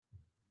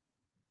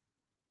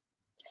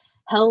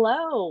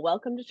Hello,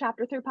 welcome to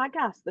Chapter 3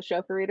 Podcast, the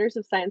show for readers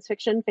of science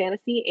fiction,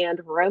 fantasy,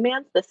 and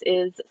romance. This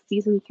is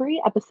season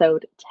 3,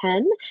 episode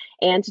 10,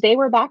 and today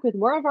we're back with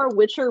more of our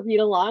Witcher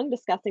read-along,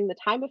 discussing The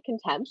Time of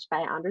Contempt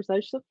by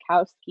Andrzej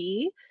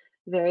Sapkowski.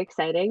 Very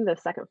exciting, the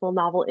second full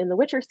novel in the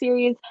Witcher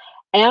series.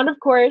 And of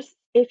course,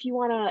 if you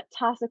want to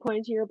toss a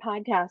coin to your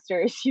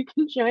podcasters, you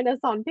can join us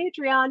on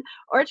Patreon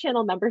or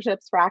channel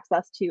memberships for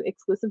access to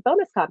exclusive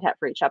bonus content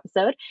for each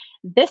episode.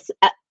 This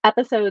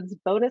episode's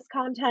bonus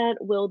content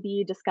will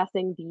be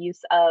discussing the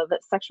use of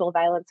sexual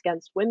violence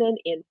against women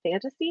in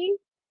fantasy.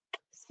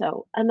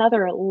 So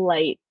another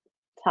light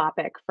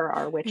topic for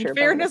our Witcher. In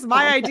fairness,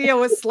 my idea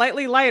was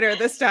slightly lighter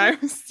this time.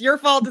 It's your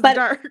fault it's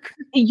dark.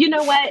 You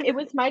know what? It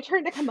was my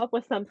turn to come up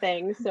with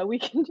something, so we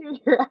can do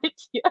your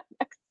idea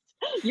next.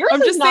 Yours I'm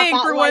just not saying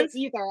that for light once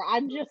either.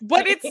 I'm just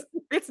but saying.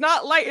 it's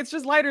not light, it's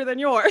just lighter than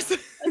yours.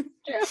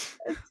 It's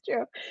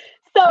true.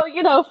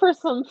 So, for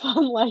some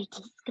fun light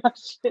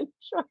discussion,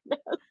 join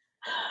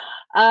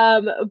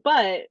us.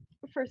 But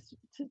first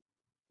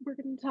we're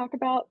going to talk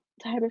about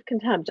Time of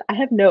Contempt. I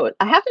have notes.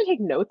 I have to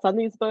take notes on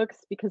these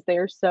books because they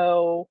are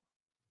so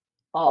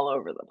all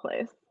over the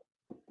place.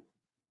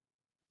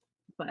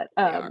 But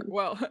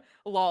well,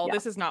 lol, yeah.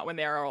 This is not when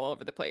they are all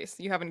over the place.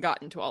 You haven't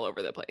gotten to all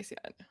over the place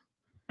yet.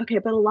 Okay,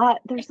 but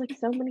there's like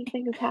so many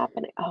things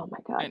happening. Oh my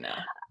god. I know.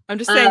 I'm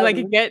just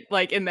saying, get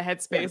like in the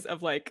headspace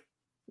of like.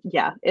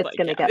 Yeah, it's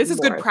gonna get. This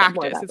is more, good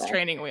practice. It's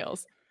training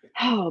wheels.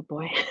 Oh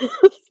boy,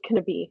 it's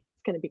gonna be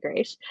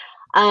great.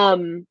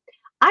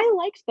 I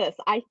liked this.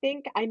 I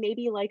think I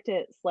maybe liked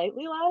it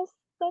slightly less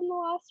than the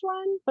last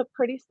one, but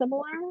pretty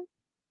similar.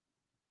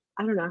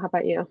 I don't know. How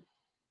about you?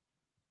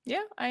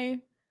 Yeah, I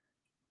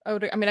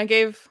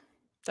gave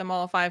them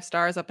all 5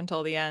 stars up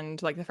until the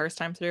end, like the first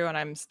time through, and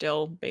I'm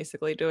still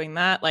basically doing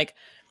that. Like,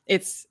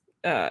 it's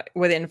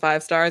within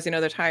 5 stars.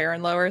 There's higher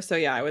and lower. So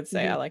yeah, I would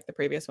say I like the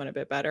previous one a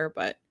bit better,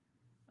 but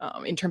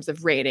in terms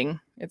of rating,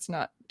 it's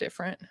not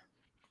different.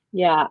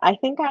 Yeah, I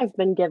think I've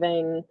been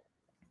giving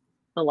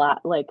a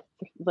lot. Like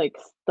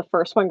the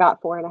first one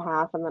got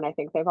 4.5, and then I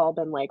think they've all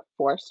been like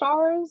 4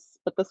 stars.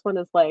 But this one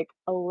is like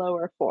a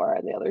lower 4,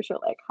 and the others are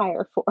like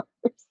higher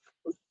 4s.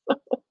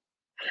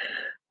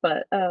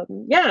 But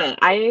yeah,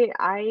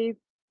 I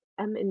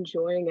am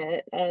enjoying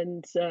it,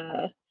 and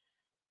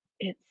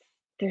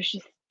there's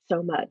just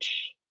so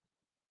much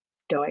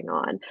going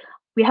on.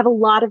 We have a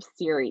lot of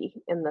Ciri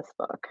in this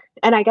book,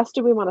 and I guess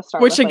do we want to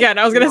start? Which with, again,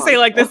 I was gonna say,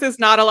 like, this is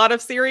not a lot of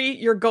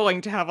Ciri. You're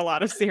going to have a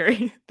lot of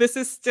Ciri. This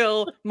is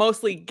still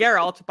mostly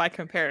Geralt by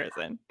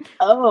comparison.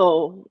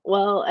 Oh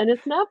well, and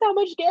it's not that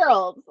much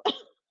Geralt.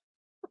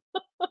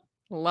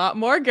 A lot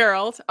more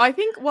Geralt. I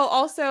think, well,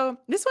 also,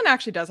 this one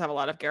actually does have a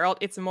lot of Geralt.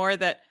 It's more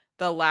that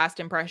the last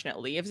impression it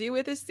leaves you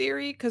with is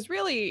Ciri, because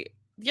really,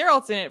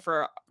 Geralt's in it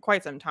for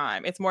quite some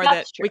time. It's more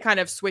that we kind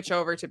of switch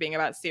over to being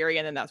about Ciri,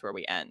 and then that's where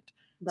we end.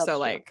 So,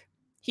 like,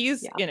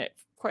 he's in it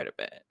quite a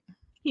bit.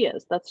 He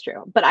is, that's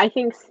true. But I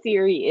think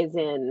Ciri is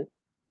in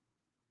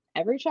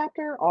every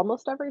chapter,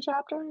 almost every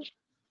chapter.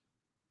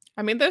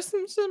 I mean, there's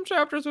some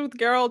chapters with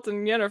Geralt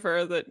and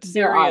Yennefer that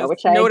Ciri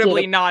is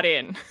notably not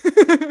in.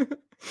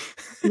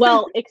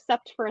 Well,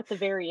 except for at the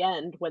very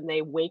end when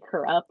they wake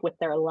her up with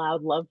their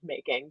loud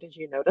lovemaking. Did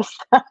you notice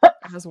that?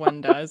 As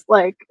one does.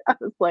 I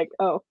was like,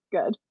 oh,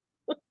 good.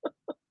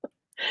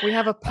 We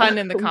have a pun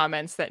in the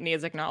comments that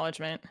needs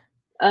acknowledgement.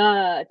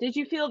 Did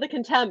you feel the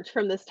contempt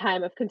from this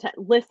time of contempt?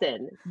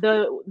 Listen,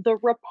 the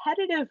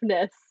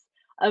repetitiveness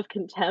of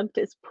Contempt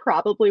is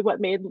probably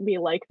what made me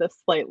like this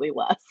slightly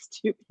less,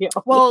 to be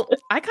honest. Well,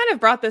 I kind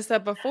of brought this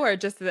up before,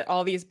 just that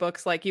all these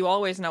books, like, you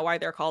always know why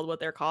they're called what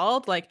they're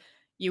called. Like,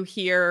 you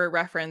hear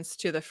reference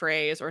to the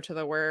phrase or to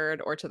the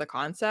word or to the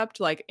concept,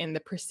 like in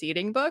the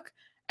preceding book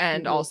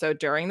and also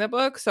during the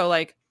book. So,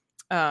 like,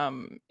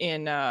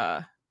 in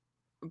Blood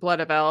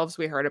of Elves,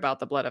 we heard about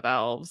the Blood of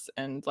Elves,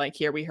 and like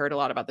here we heard a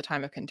lot about the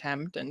Time of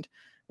Contempt, and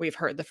we've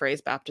heard the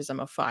phrase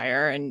baptism of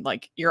fire, and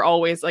like you're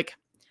always like,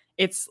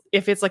 if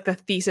it's like the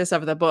thesis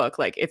of the book,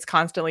 like it's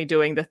constantly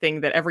doing the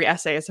thing that every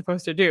essay is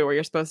supposed to do, where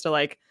you're supposed to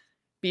like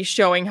be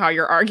showing how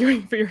you're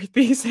arguing for your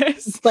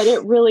thesis. But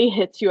it really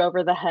hits you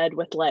over the head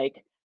with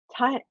like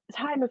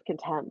time of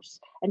contempt,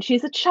 and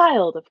she's a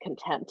child of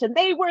contempt, and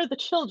they were the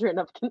children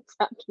of contempt.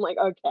 I'm like,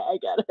 okay, I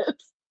get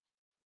it.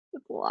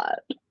 It's a lot.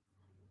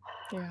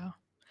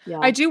 Yeah.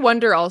 I do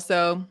wonder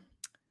also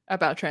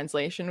about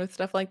translation with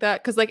stuff like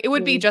that, because like it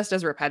would be just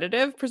as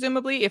repetitive,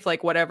 presumably, if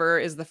like whatever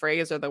is the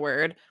phrase or the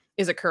word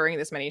is occurring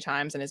this many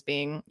times and is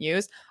being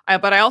used.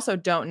 But I also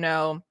don't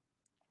know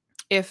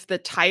if the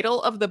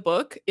title of the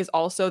book is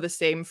also the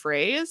same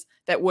phrase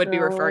that would be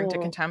referring to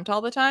contempt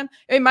all the time.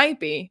 It might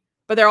be,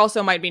 but there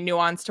also might be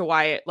nuance to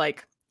why it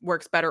like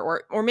works better,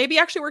 or maybe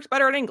actually works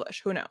better in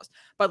English. Who knows?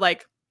 But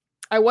like,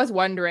 I was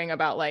wondering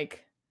about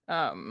like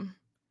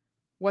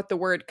what the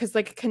word, because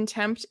like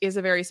contempt is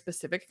a very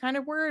specific kind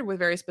of word with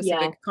very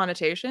specific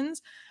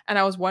connotations, and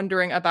I was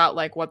wondering about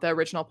like what the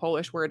original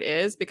Polish word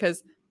is,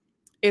 because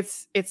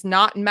it's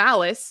not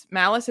malice.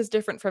 Malice is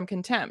different from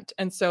contempt,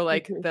 and so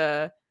like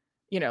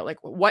like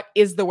what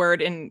is the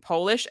word in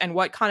Polish and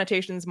what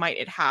connotations might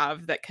it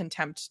have that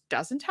contempt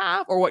doesn't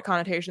have, or what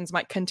connotations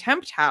might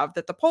contempt have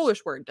that the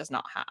Polish word does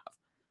not have.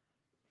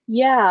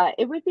 Yeah,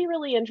 it would be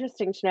really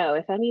interesting to know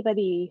if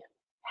anybody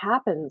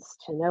happens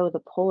to know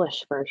the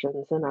Polish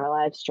versions in our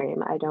live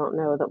stream. I don't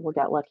know that we'll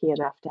get lucky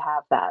enough to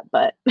have that,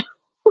 but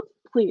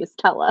please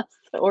tell us.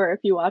 Or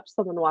if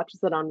someone watches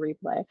it on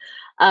replay.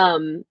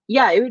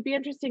 Yeah, it would be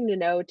interesting to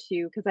know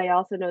too, because I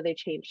also know they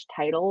change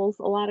titles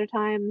a lot of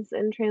times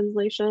in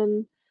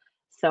translation.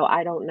 So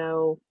I don't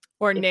know.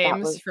 Or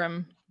names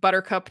from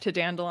Buttercup to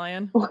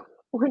Dandelion.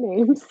 Or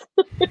names.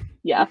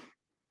 Yeah.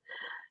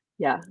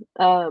 Yeah.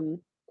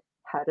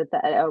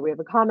 We have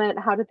a comment.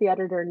 How did the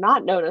editor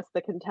not notice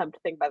the contempt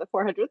thing by the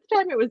 400th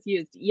time it was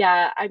used?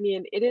 Yeah, I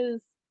mean, it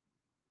is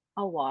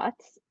a lot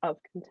of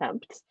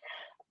contempt.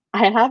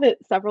 I have it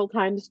several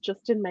times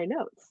just in my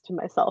notes to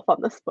myself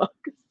on this book.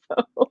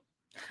 So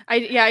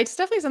it's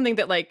definitely something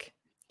that, like,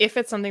 if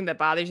it's something that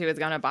bothers you, it's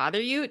gonna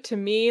bother you. To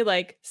me,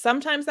 like,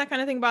 sometimes that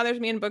kind of thing bothers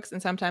me in books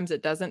and sometimes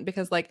it doesn't,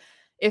 because like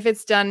if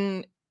it's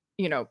done,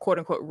 quote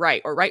unquote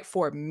right, or right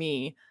for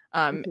me,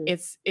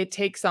 it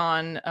takes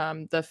on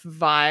the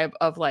vibe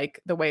of like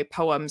the way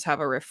poems have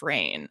a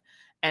refrain,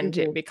 and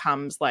it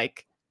becomes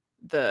like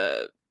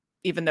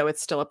even though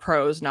it's still a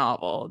prose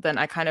novel, then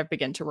I kind of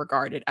begin to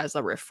regard it as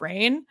a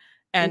refrain.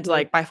 And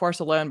like By Force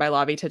Alone by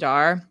Lavi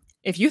Tadar,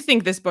 if you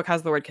think this book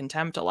has the word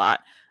contempt a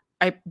lot,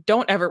 I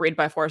don't ever read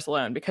By Force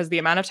Alone, because the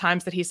amount of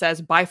times that he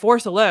says by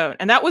force alone,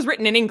 and that was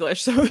written in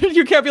English, so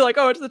you can't be like,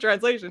 oh, it's the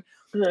translation.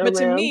 But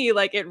to me,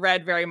 like, it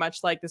read very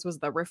much like this was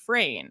the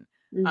refrain.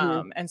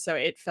 And so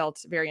it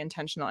felt very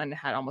intentional and it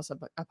had almost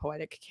a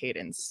poetic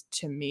cadence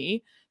to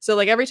me. So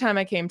like every time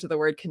I came to the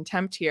word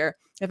contempt here,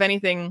 if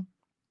anything,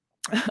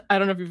 I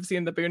don't know if you've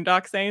seen the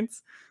Boondock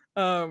Saints,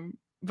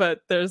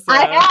 but there's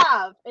I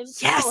have.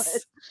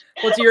 Yes.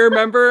 Well, do you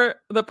remember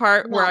the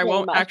part where I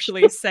won't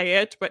actually say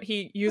it, but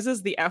he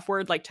uses the F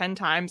word like 10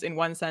 times in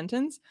one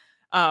sentence,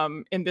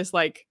 in this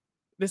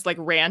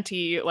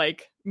ranty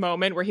like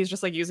moment where he's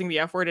just like using the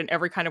F word in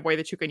every kind of way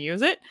that you can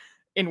use it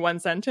in one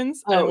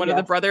sentence. And one of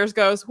the brothers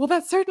goes, well,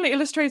 that certainly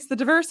illustrates the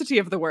diversity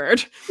of the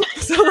word.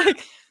 So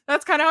like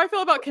that's kind of how I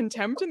feel about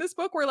contempt in this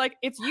book, where like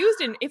it's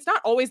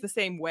not always the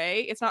same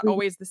way. It's not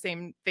always the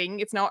same thing.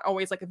 It's not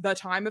always like the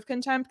time of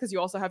contempt, because you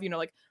also have,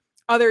 like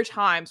other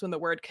times when the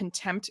word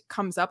contempt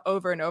comes up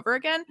over and over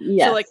again.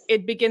 Yes. So like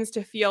it begins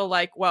to feel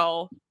like,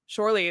 well,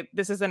 surely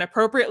this is an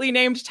appropriately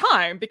named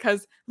time,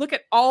 because look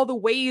at all the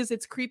ways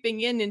it's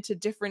creeping into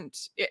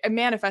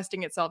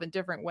manifesting itself in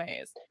different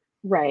ways.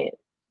 Right.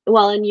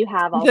 Well, and you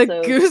have also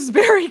the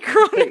Gooseberry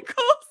Chronicles.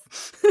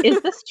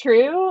 Is this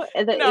true?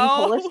 In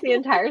Polish, the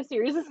entire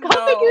series is called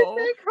the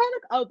Gooseberry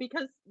Chronicles. Oh,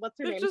 because what's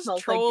her name? Just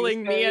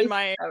trolling me and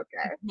my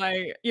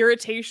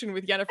irritation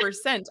with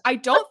Yennefer's scent. I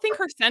don't think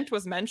her scent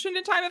was mentioned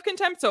in Time of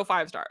Contempt, so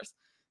 5 stars.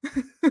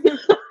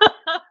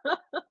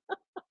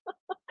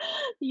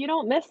 You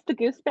don't miss the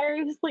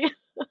gooseberries, Leah?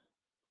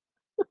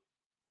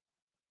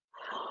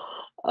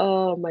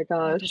 Oh my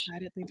gosh. I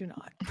decidedly do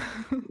not.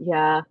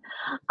 Yeah.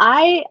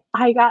 I've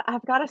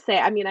got to say,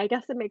 I mean, I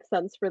guess it makes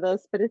sense for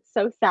this, but it's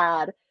so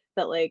sad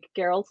that like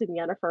Geralt and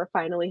Yennefer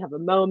finally have a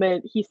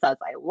moment. He says,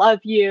 I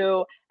love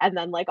you. And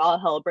then like all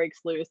hell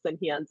breaks loose and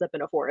he ends up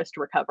in a forest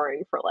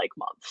recovering for like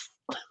months.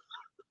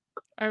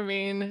 I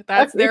mean,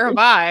 that's their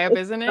vibe,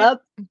 isn't it?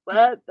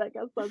 I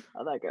guess that's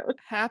how that goes.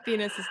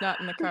 Happiness is not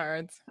in the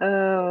cards.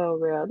 Oh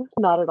man,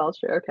 not at all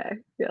true. Okay.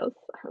 Yes.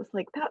 I was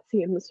like, that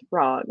seems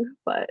wrong,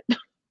 but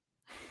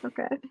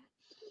okay.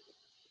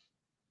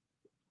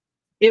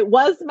 It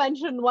was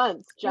mentioned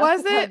once.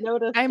 Was it?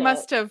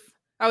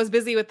 I was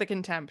busy with the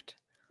contempt.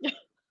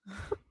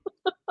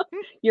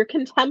 Your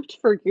contempt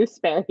for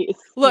gooseberries.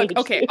 Look,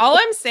 okay, all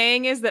I'm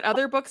saying is that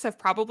other books have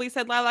probably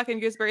said lilac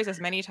and gooseberries as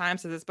many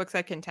times as this book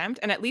said contempt,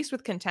 and at least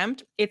with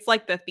contempt, it's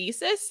like the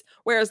thesis,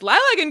 whereas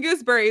lilac and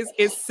gooseberries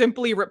is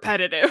simply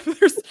repetitive.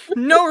 There's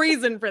no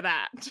reason for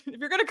that. If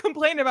you're going to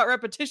complain about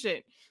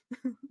repetition.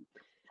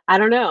 I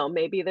don't know,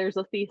 maybe there's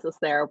a thesis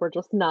there. We're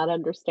just not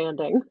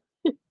understanding.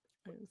 It's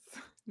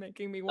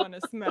making me want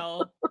to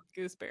smell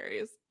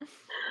gooseberries.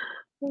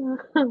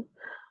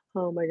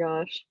 Oh my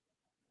gosh.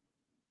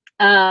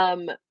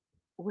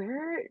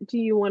 Where do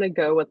you want to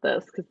go with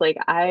this? Because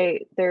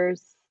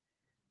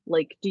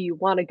do you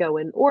want to go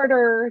in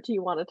order? Do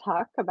you want to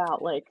talk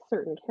about like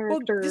certain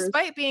characters? Well,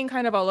 despite being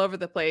kind of all over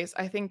the place,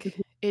 I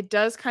think it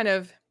does kind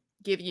of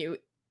give you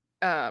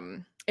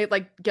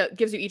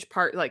gives you each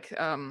part like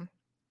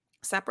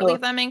separately, if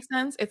that makes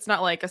sense. It's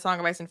not like A Song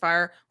of Ice and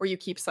Fire where you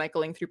keep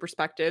cycling through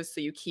perspectives, so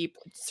you keep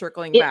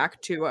circling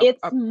back to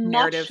a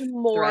narrative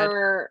more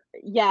thread.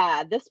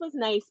 Yeah, this was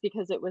nice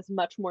because it was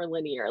much more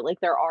linear.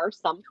 Like there are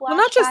some flashbacks. Well,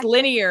 not just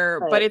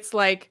linear, but it's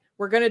like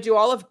we're gonna do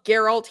all of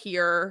Geralt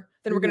here,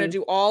 then we're gonna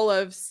do all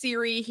of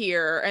Ciri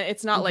here, and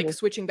it's not like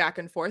switching back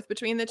and forth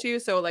between the two.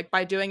 So like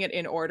by doing it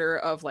in order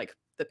of like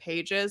the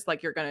pages,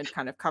 like you're gonna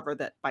kind of cover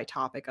that by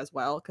topic as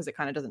well, because it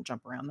kind of doesn't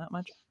jump around that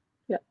much.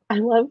 Yeah, I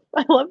love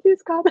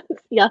these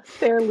comments. Yes,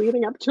 they're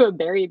leading up to a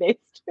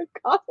berry-based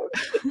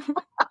coffee.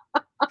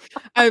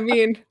 I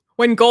mean,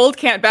 When gold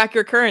can't back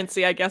your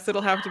currency, I guess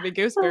it'll have to be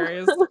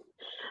gooseberries.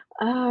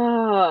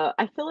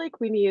 I feel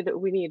like we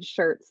need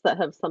shirts that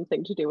have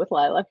something to do with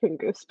lilac and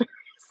gooseberries.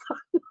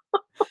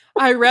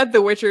 I read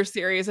the Witcher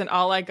series and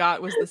all I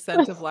got was the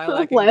scent of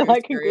lilac and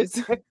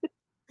gooseberries.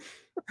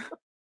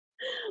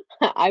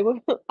 I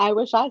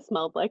wish I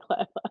smelled like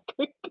lilac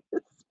and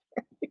gooseberries.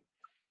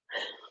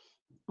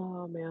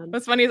 Oh man.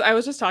 What's funny is I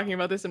was just talking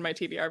about this in my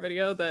TBR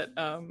video that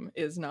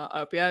is not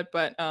up yet,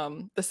 but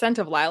the scent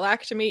of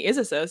lilac to me is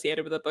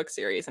associated with a book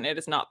series, and it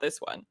is not this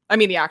one. I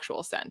mean the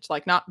actual scent,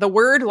 like not the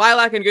word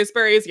lilac and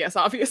gooseberries, yes,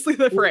 obviously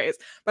the phrase,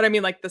 but I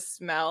mean like the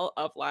smell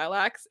of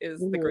lilacs is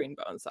the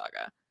Greenbone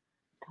Saga.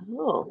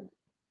 Oh,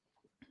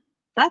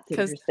 that's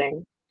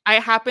interesting. I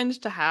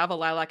happened to have a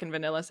lilac and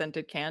vanilla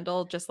scented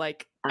candle just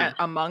like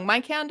among my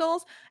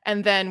candles.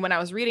 And then when I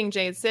was reading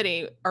Jade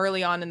City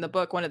early on in the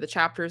book, one of the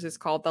chapters is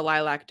called The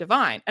Lilac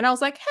Divine. And I was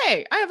like,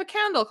 hey, I have a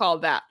candle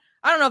called that.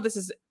 I don't know if this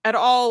is at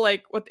all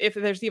like if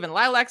there's even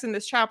lilacs in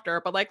this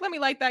chapter, but like, let me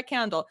light that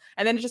candle.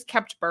 And then it just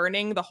kept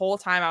burning the whole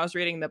time I was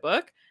reading the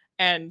book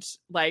and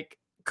like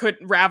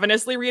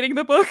ravenously reading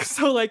the book.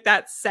 So like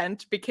that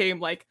scent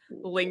became like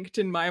linked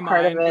in my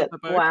mind with the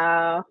book.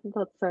 Wow.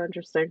 That's so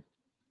interesting.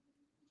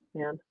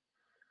 Man.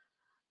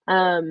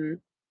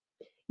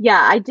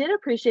 Yeah, I did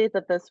appreciate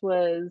that this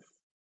was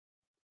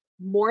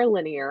more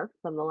linear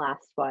than the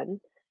last one.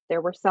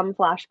 There were some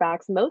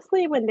flashbacks,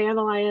 mostly when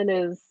Dandelion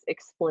is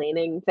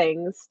explaining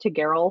things to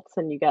Geralt,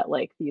 and you get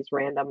like these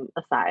random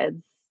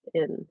asides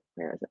in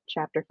where is it,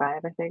 chapter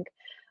 5, I think.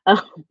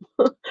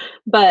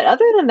 But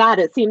other than that,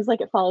 it seems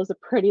like it follows a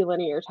pretty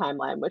linear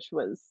timeline, which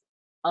was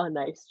a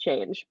nice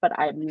change. But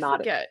I'm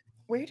not.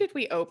 Where did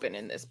we open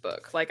in this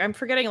book? Like, I'm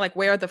forgetting like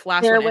where the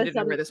last one ended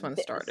and where this one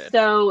started.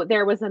 So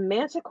there was a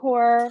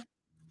manticore,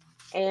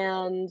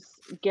 and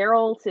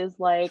Geralt is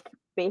like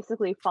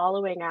basically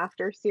following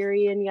after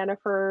Ciri and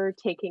Yennefer,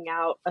 taking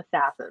out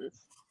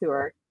assassins who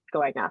are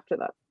going after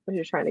them,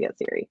 who's trying to get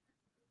Ciri.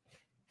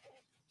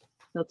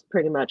 That's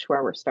pretty much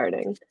where we're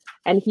starting.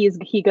 And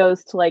he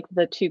goes to like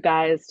the two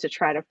guys to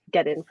try to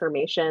get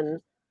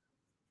information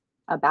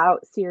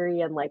about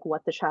Ciri and like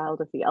what the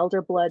child of the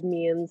elder blood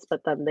means,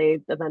 but then they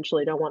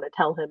eventually don't want to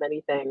tell him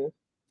anything.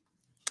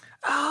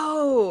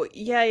 Oh,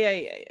 yeah.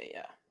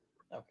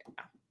 Okay.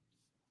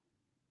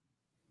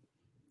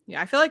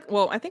 Yeah, I feel like,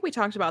 well, I think we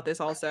talked about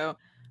this also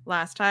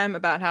last time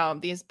about how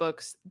these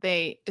books,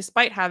 they,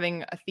 despite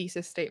having a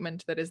thesis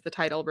statement that is the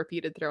title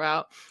repeated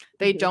throughout,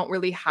 they don't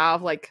really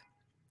have like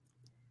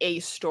a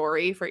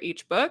story for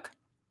each book.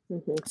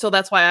 So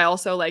that's why I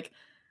also like,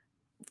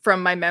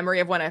 from my memory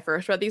of when I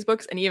first read these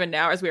books, and even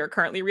now as we are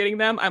currently reading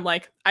them, I'm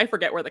like, I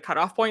forget where the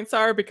cutoff points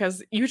are,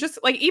 because you just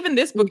like, even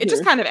this book, it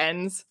just kind of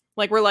ends.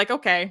 Like, we're like,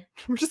 okay,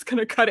 we're just going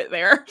to cut it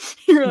there.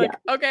 You're like,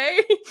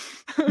 okay.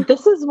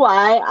 This is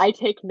why I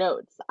take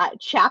notes,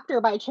 chapter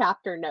by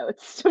chapter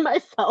notes to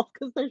myself,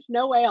 because there's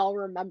no way I'll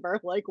remember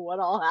like what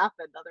all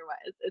happened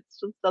otherwise. It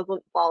just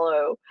doesn't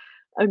follow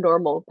a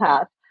normal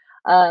path.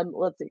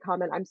 Let's see,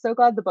 comment. I'm so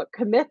glad the book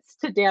commits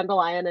to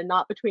Dandelion and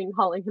not between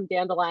calling him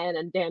Dandelion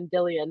and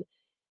Dandelion.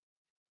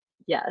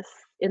 Yes,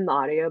 in the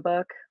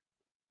audiobook.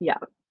 Yeah,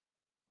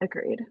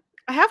 agreed.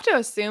 I have to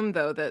assume,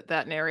 though, that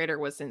that narrator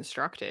was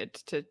instructed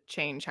to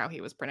change how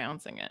he was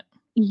pronouncing it.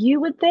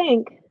 You would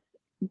think,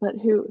 but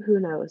who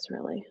knows,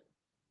 really?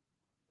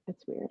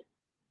 It's weird.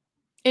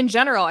 In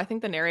general, I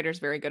think the narrator is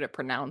very good at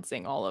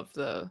pronouncing all of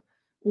the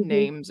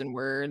names and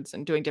words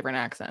and doing different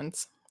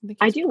accents.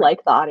 I do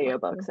like the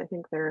audiobooks. I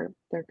think they're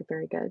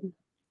very good.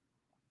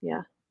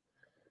 Yeah,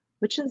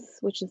 which is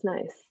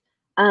nice.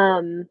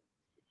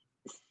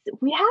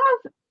 We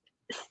have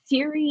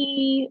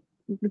Ciri.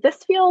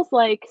 This feels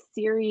like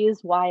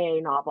Ciri's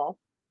YA novel.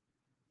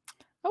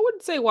 I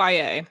wouldn't say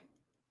YA.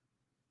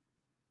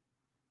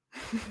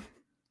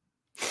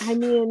 I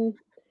mean,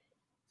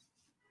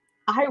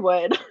 I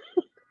would.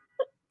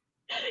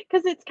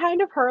 Because it's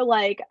kind of her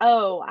like,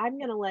 oh, I'm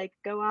gonna like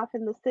go off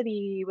in the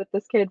city with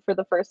this kid for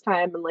the first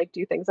time and like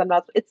do things I'm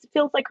not. It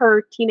feels like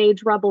her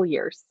teenage rebel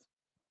years.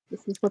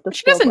 This is what this.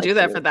 She doesn't do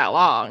that for that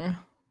long.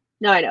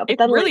 No, I know. But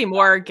it's really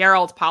more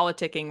Geralt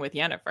politicking with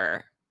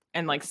Yennefer,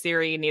 and like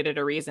Ciri needed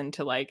a reason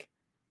to like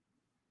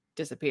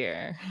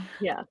disappear.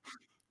 Yeah.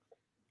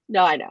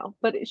 No, I know,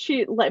 but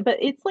but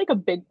it's like a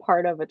big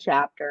part of a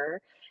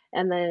chapter,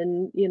 and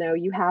then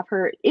you have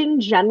her in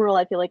general.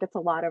 I feel like it's a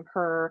lot of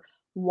her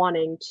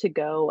wanting to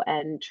go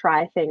and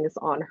try things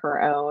on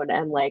her own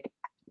and like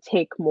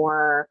take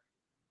more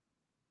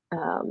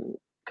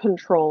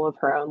control of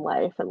her own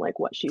life and like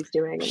what she's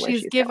doing. And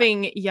she's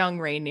giving going. Young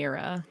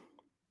Rhaenyra.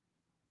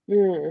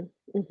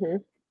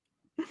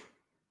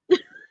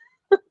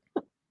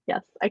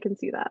 Yes, I can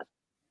see that.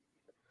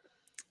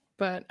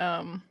 But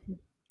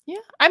yeah,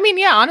 I mean,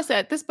 yeah,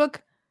 honestly, this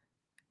book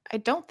I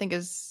don't think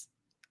is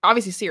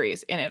obviously Ciri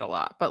is in it a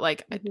lot, but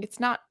like it's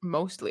not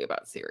mostly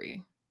about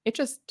Ciri. It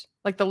just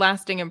like the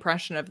lasting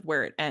impression of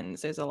where it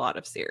ends is a lot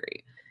of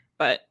Ciri.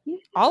 But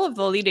all of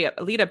the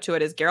lead up to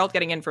it is Geralt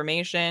getting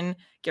information,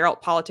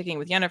 Geralt politicking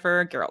with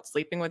Yennefer, Geralt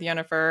sleeping with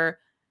Yennefer,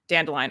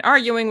 Dandelion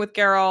arguing with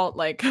Geralt.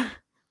 Like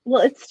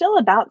Well, it's still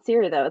about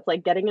Ciri though. It's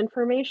like getting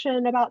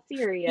information about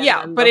Ciri, and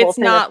Yeah, then but the whole it's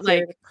thing with not Ciri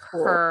like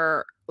school.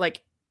 her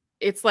like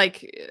it's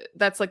like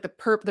that's like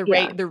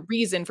the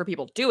reason for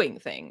people doing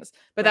things,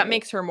 but that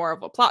makes her more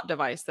of a plot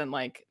device than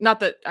like, not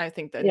that I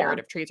think the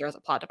narrative treats her as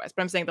a plot device,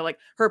 but I'm saying that like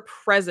her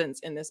presence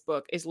in this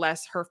book is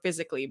less her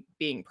physically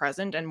being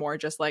present and more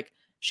just like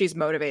she's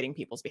motivating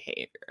people's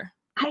behavior.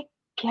 I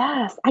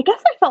I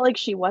guess I felt like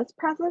she was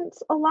present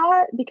a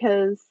lot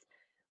because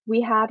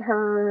we had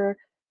her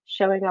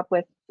showing up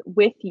with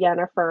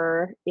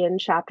Yennefer in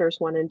chapters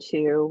 1 and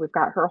 2. We've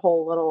got her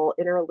whole little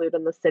interlude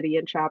in the city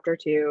in chapter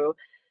 2.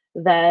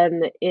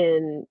 Then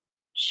in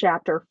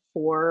chapter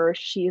 4,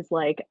 she's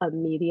like a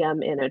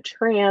medium in a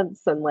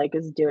trance and like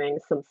is doing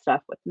some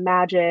stuff with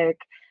magic.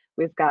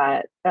 We've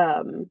got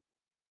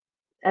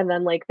and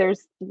then like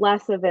there's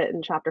less of it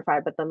in chapter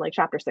 5, but then like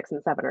chapter 6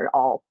 and 7 are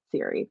all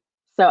Ciri.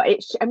 So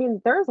I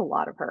mean, there's a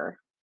lot of her.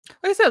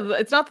 Like I said,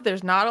 it's not that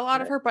there's not a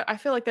lot of But her, but I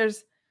feel like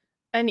there's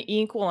an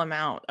equal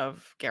amount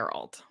of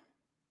Geralt.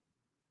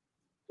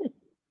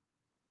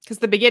 Because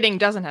the beginning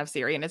doesn't have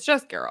Ciri and it's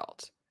just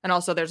Geralt. And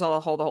also there's the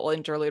whole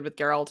interlude with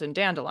Geralt and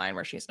Dandelion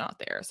where she's not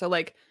there. So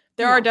like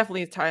there are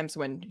definitely times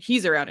when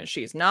he's around and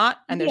she's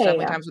not. And there's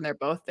definitely times when they're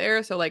both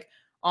there. So like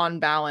on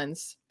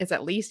balance, it's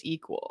at least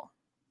equal.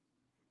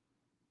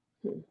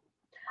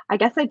 I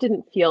guess I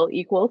didn't feel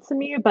equal to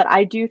me, but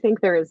I do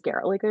think there is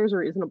Geralt. Like there's a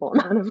reasonable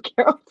amount of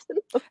Geralt in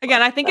the book,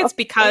 Again, I think so. it's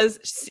because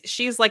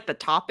she's like the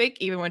topic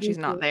even when she's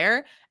not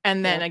there.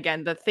 And then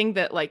again, the thing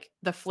that like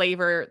the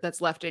flavor that's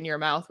left in your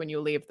mouth when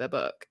you leave the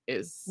book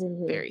is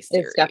very Ciri.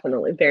 It's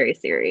definitely very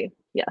Ciri.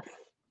 Yes,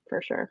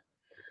 for sure.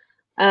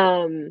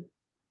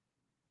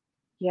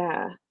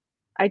 Yeah.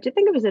 I did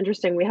think it was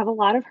interesting. We have a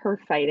lot of her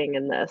fighting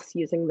in this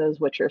using those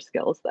Witcher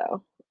skills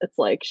though. It's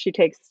like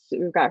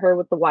we've got her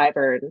with the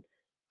wyvern,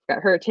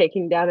 got her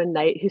taking down a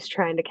knight who's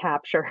trying to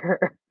capture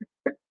her.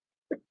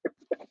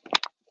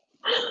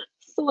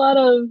 Just a lot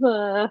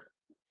of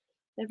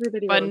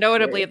everybody. But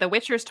notably, the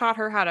Witchers taught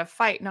her how to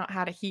fight, not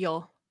how to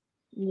heal.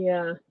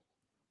 Yeah.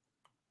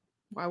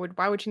 Why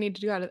would you need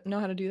to know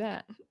how to do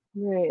that?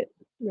 Right.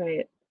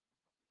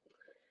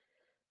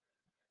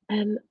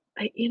 And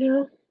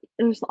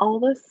there's all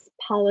this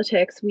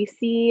politics. We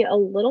see a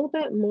little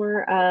bit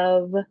more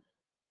of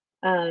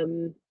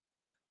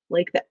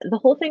like the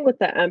whole thing with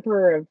the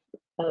Emperor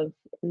of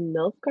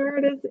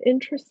Nilfgaard is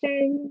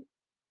interesting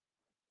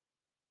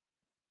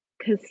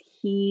because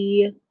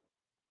he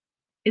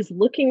is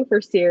looking for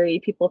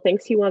Ciri. People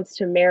thinks he wants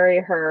to marry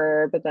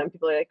her, but then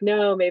people are like,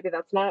 no, maybe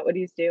that's not what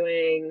he's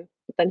doing.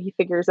 But then he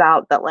figures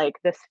out that like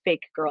this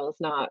fake girl is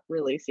not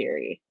really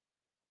Ciri.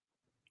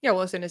 Yeah,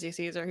 well, as soon as he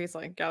sees her, he's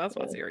like, yeah, that's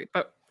not Ciri.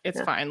 But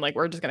it's fine. Like,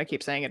 we're just going to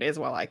keep saying it is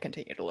while I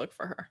continue to look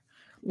for her.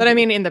 But I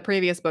mean, in the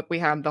previous book, we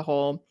have the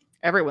whole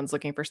everyone's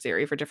looking for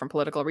Ciri for different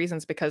political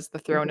reasons because the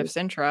throne of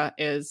Sintra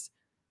is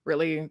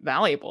really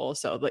valuable.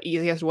 So the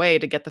easiest way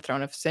to get the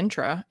throne of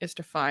Sintra is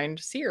to find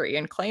Ciri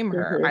and claim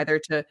her, either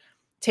to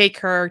take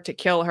her, to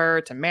kill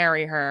her, to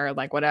marry her,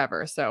 like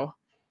whatever. So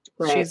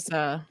she's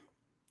a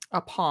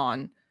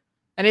pawn.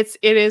 And it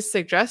is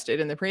suggested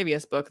in the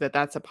previous book that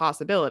that's a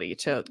possibility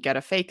to get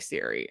a fake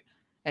Ciri.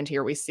 And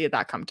here we see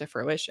that come to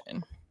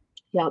fruition.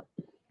 Yep.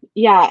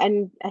 Yeah,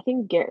 and I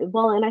think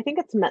and I think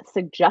it's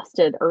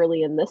suggested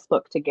early in this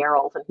book to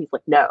Geralt, and he's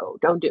like, "No,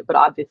 don't do it." But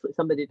obviously,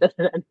 somebody does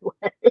it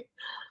anyway.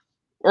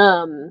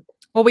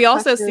 Well, we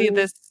also see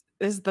this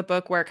is the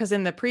book where, because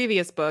in the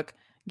previous book,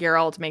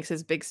 Geralt makes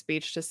his big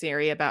speech to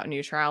Ciri about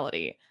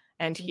neutrality,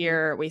 and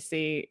here we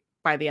see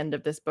by the end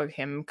of this book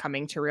him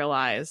coming to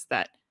realize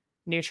that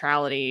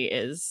neutrality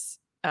is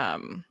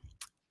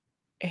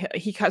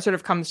he sort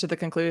of comes to the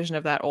conclusion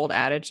of that old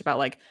adage about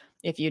like,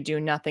 if you do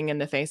nothing in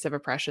the face of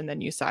oppression, then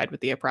you side with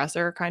the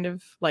oppressor, kind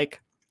of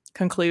like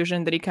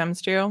conclusion that he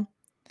comes to.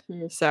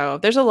 So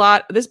there's a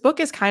lot. This book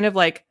is kind of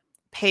like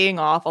paying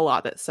off a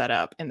lot that's set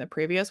up in the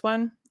previous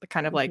one,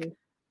 kind of like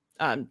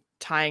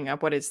tying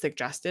up what is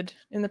suggested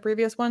in the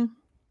previous one.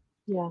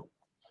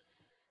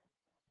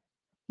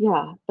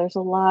 Yeah, there's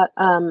a lot.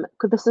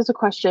 This is a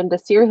question.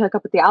 Does Ciri hook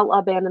up with the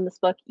outlaw band in this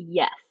book?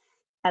 Yes.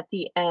 At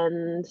the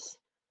end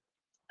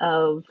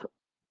of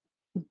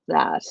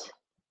that,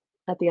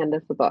 at the end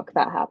of the book,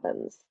 that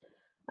happens.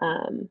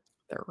 The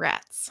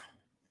rats,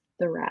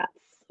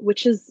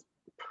 which is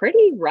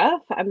pretty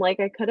rough. I'm like,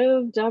 I could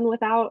have done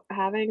without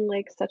having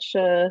like such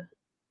a.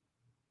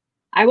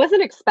 I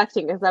wasn't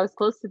expecting because I was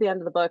close to the end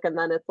of the book, and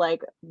then it's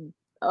like,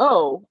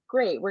 oh,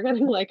 great, we're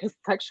getting like a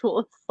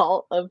sexual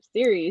assault of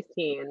Ciri's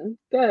teen.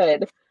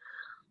 Good.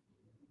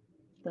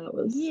 That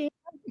was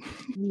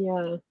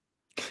yeah.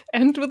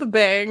 End with a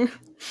bang.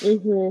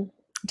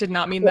 Did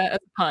not mean that as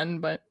a pun,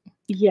 but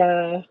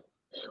yeah.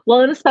 Well,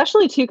 and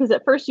especially too, because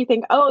at first you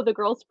think, oh, the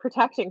girl's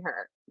protecting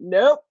her.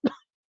 Nope.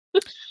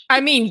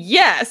 I mean,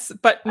 yes,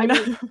 but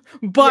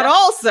but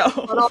also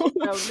no.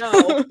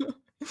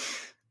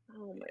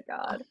 Oh my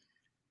god.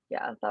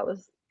 Yeah, that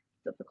was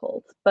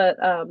difficult. But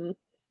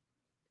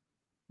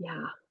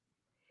yeah.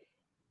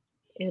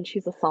 And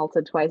she's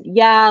assaulted twice.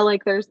 Yeah,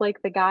 like there's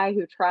like the guy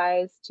who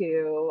tries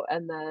to,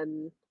 and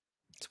then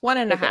It's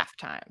 1.5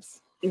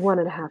 times.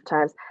 1.5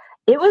 times.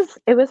 It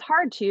was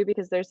hard too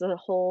because there's a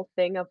whole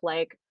thing of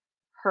like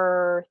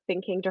her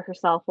thinking to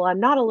herself, "Well, I'm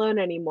not alone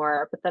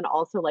anymore," but then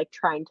also like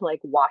trying to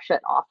like wash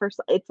it off or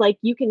it's like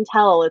you can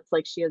tell it's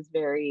like she is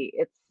very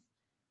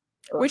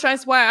ugh. Which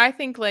is why I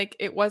think like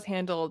it was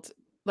handled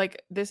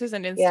like this is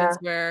an Yeah, instance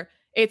where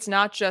it's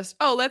not just,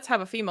 oh, let's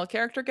have a female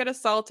character get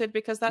assaulted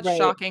because that's right.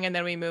 shocking and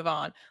then we move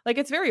on. Like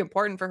it's very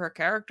important for her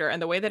character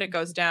and the way that it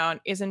goes down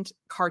isn't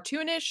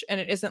cartoonish and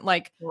it isn't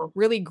like Well,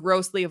 really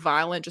grossly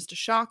violent just to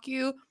shock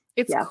you.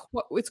 yeah,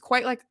 It's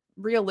quite like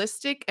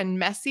realistic and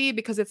messy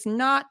because it's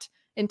not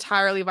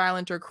entirely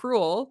violent or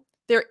cruel.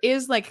 There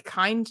is like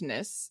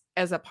kindness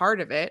as a part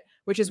of it,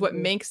 which is what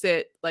mhm, makes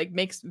it like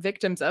makes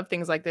victims of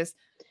things like this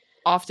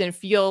often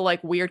feel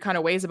like weird kind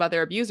of ways about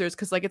their abusers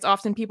because like it's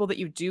often people that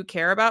you do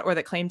care about or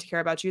that claim to care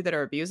about you that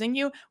are abusing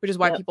you, which is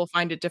why yep, people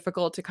find it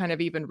difficult to kind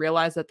of even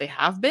realize that they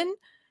have been.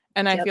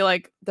 And I yep, feel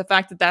like the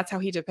fact that that's how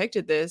he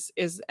depicted this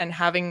is, and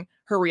having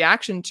her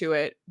reaction to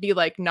it be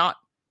like not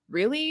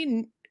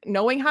really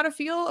knowing how to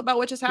feel about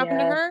what just happened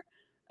to yeah. her.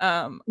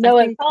 I No,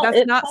 think that's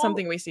it not felt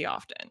something we see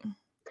often.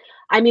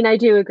 I mean, I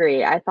do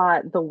agree. I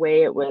thought the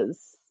way it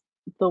was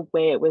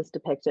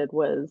depicted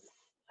was,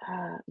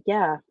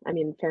 yeah, I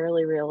mean,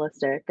 fairly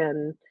realistic,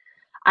 and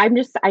I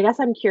guess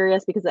I'm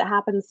curious because it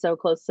happens so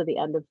close to the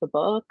end of the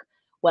book.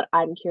 What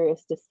I'm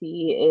curious to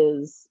see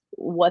is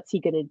what's he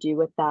gonna do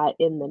with that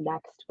in the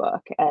next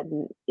book,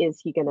 and is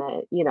he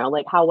gonna,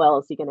 like, how well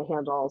is he gonna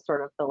handle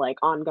sort of the, like,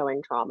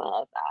 ongoing trauma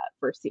of that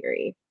for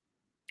Siri?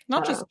 I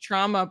Not don't know. just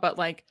trauma, but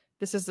like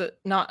this is a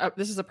not a,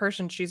 this is a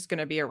person she's going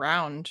to be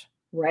around.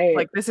 Right.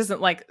 Like, this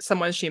isn't like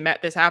someone she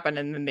met, this happened,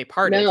 and then they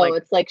parted, No, like,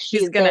 it's like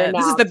they're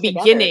this is now the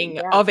together. beginning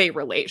Yeah. of a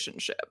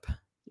relationship.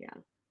 Yeah.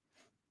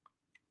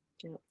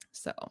 Yeah.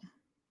 So,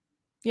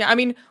 yeah, I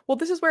mean, well,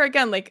 this is where,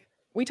 again, like,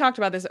 we talked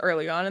about this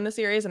early on in the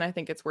series, and I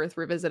think it's worth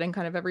revisiting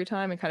kind of every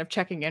time and kind of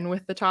checking in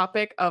with the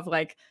topic of,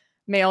 like,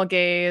 male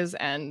gaze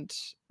and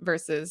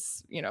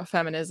versus,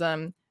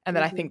 feminism, and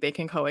that I Mhm. think they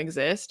can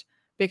coexist.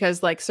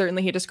 Because, like,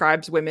 certainly he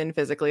describes women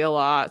physically a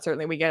lot.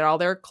 Certainly we get all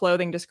their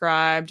clothing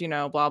described,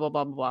 blah, blah, blah,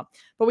 blah, blah.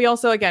 But we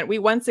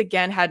once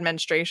again had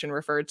menstruation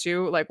referred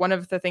to. Like, one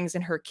of the things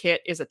in her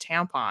kit is a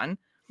tampon.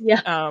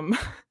 Yeah. Um,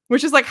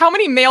 which is like, how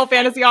many male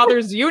fantasy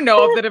authors do you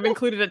know of that have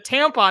included a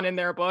tampon in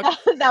their book?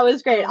 That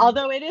was great. Um,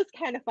 Although it is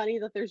kind of funny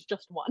that there's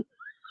just one.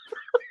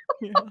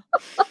 yeah.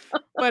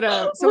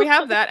 But so we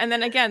have that, and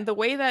then again, the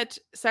way that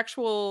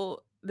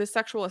the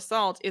sexual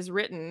assault is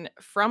written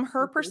from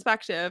her Mhm,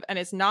 perspective, and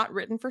it's not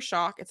written for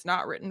shock. It's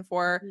not written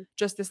for mhm.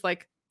 just this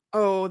like,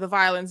 oh, the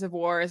violence of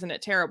war, isn't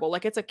it terrible?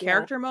 Like it's a Yeah.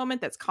 character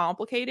moment that's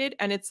complicated,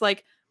 and it's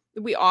like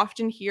we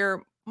often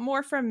hear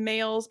more from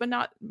males, but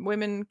not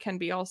women can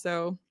be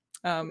also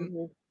um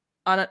Mhm.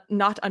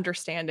 not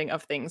understanding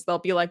of things. They'll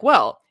be like,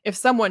 well, if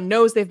someone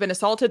knows they've been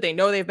assaulted, they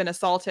know they've been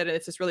assaulted, and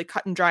it's this really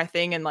cut and dry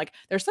thing. And like,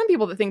 there's some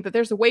people that think that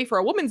there's a way for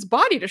a woman's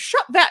body to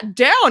shut that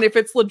down if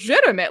it's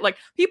legitimate. Like,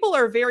 people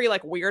are very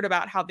like weird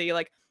about how they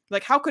like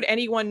how could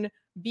anyone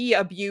be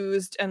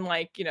abused, and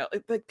like,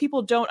 like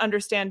people don't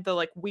understand the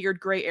like weird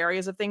gray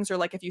areas of things, or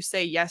like if you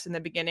say yes in the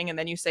beginning and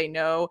then you say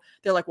no,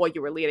 they're like, well,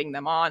 you were leading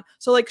them on.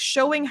 So like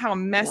showing how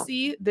Yeah.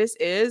 messy this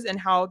is and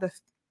how the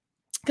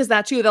because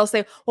that too, they'll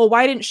say, well,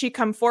 why didn't she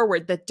come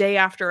forward the day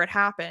after it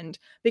happened?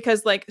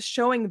 Because like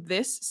showing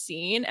this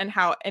scene and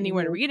how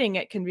anyone Mhm. reading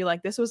it can be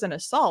like, this was an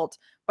assault,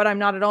 but I'm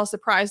not at all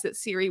surprised that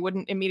Siri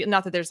wouldn't immediately,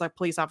 not that there's like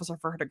police officer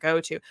for her to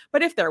go to,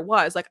 but if there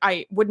was, like,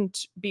 I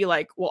wouldn't be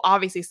like, well,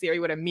 obviously Siri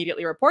would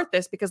immediately report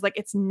this, because like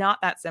it's not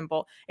that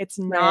simple. It's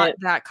not Right.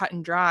 that cut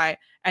and dry,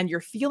 and your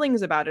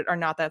feelings about it are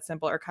not that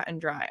simple or cut and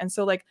dry. And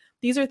so like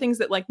these are things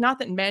that, like, not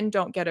that men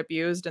don't get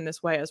abused in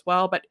this way as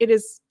well, but it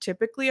is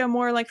typically a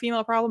more like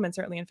female problem, and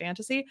certainly in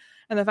fantasy.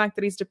 And the fact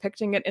that he's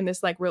depicting it in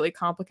this like really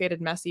complicated,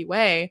 messy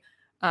way,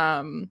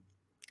 um,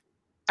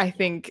 I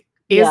think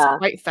is Yeah.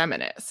 quite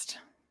feminist.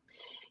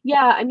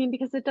 Yeah, I mean,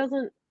 because it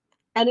doesn't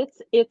and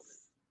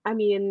it's I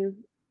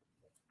mean,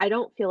 I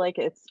don't feel like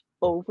it's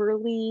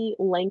overly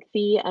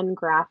lengthy and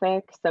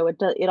graphic, so it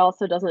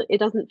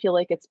doesn't feel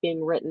like it's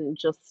being written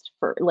just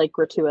for like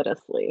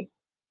gratuitously.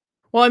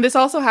 Well, and this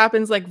also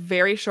happens like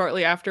very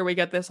shortly after we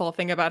get this whole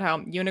thing about how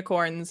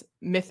unicorns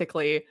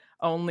mythically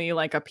only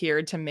like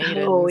appeared to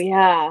Oh, maidens.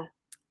 yeah.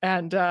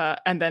 And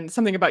then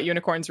something about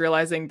unicorns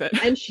realizing that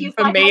And if she's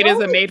a like, "I maid is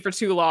a only." maid for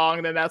too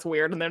long, then that's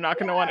weird, and they're not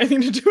gonna want Yeah.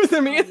 anything to do with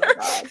them Oh either. my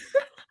god.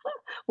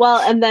 Well,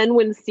 and then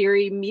when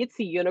Siri meets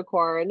a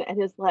unicorn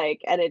and is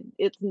like and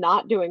it's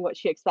not doing what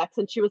she expects,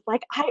 and she was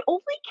like, "I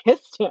only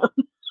kissed him."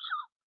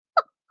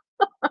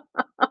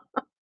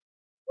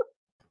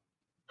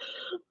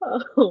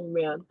 Oh,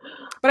 man.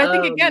 But I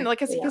think again, like,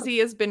 Yeah. because he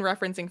has been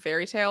referencing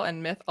fairy tale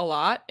and myth a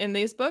lot in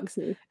these books,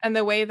 Mhm, and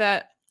the way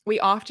that we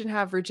often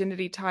have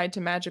virginity tied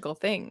to magical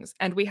things,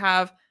 and we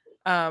have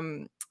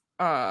um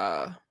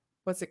uh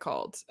what's it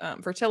called?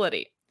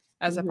 Fertility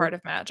as a mhm. part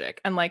of magic.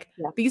 And like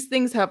Yeah. these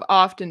things have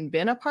often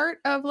been a part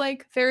of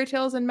like fairy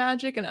tales and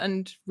magic,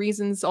 and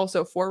reasons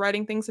also for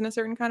writing things in a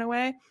certain kind of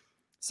way.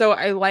 So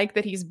I like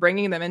that he's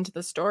bringing them into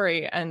the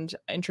story and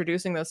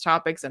introducing those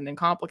topics and then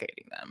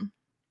complicating them.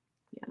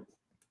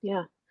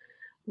 Yeah.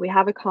 We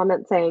have a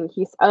comment saying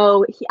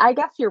I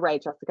guess you're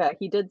right, Jessica.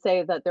 He did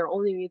say that there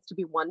only needs to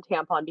be one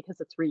tampon because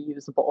it's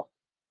reusable.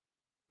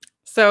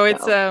 So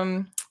it's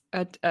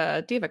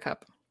a diva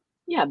cup.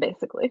 Yeah,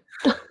 basically.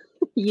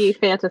 Ye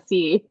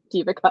fantasy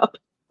diva cup.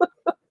 I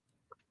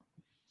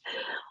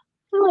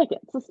like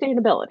it.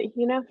 Sustainability,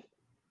 you know?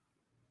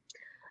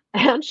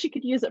 And she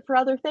could use it for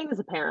other things,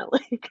 apparently,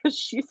 because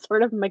she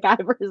sort of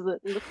MacGyvers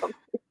it into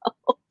something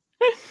else.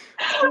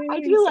 I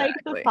do like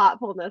the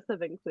thoughtfulness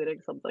of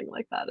including something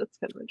like that. It's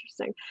kind of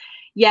interesting.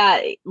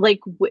 Yeah, like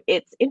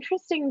it's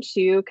interesting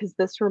too, because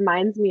this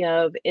reminds me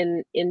of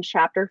in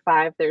chapter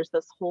 5, there's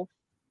this whole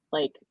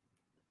like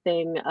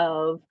thing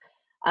of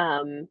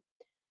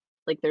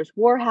like there's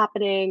war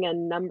happening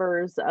and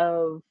numbers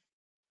of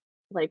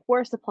like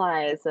war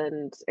supplies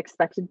and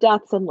expected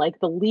deaths, and like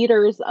the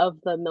leaders of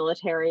the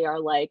military are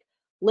like,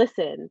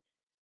 listen,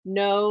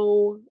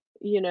 no,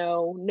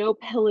 no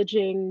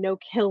pillaging, no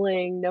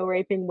killing, no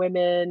raping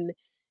women.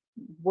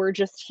 We're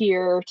just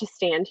here to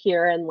stand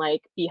here and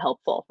like be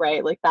helpful,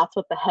 right? Like that's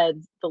what the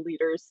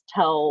leaders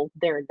tell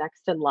their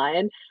next in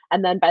line.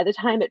 And then by the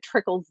time it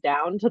trickles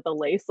down to the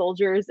lay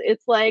soldiers,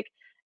 it's like,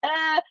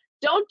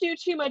 don't do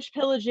too much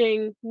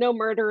pillaging, no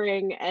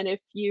murdering, and if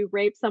you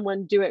rape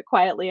someone, do it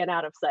quietly and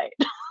out of sight.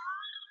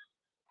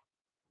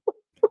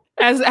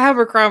 As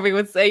Abercrombie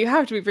would say, you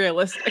have to be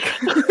realistic.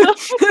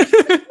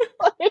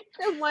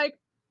 I'm like,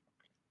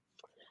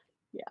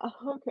 yeah,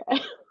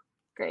 okay,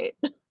 great.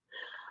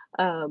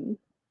 So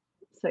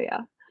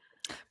yeah.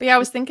 But yeah, I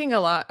was thinking a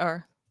lot,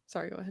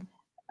 sorry, go ahead.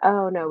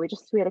 Oh no, we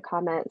had a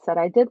comment said,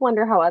 I did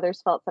wonder how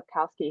others felt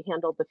Sapkowski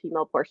handled the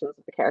female portions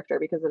of the character,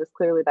 because it is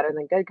clearly better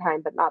than Good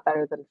Kind, but not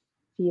better than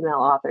female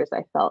authors,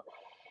 I felt.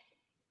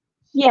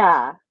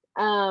 Yeah.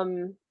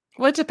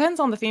 Well, it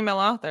depends on the female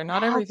author.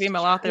 Not every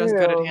female author is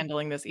good at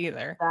handling this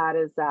either. That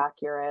is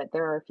accurate.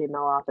 There are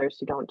female authors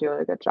who don't do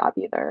a good job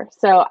either.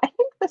 So I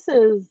think this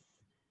is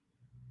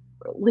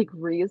like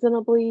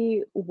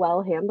reasonably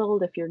well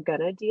handled if you're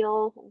gonna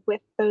deal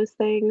with those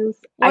things.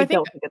 Well, I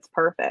don't think it's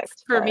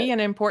perfect. For me, an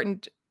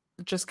important,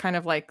 just kind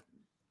of like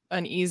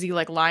an easy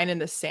like line in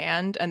the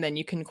sand, and then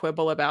you can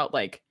quibble about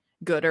like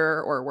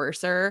gooder or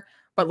worser.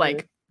 But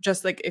like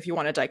just like if you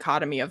want a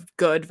dichotomy of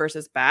good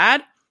versus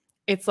bad,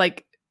 it's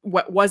like,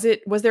 what was there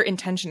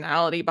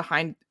intentionality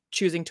behind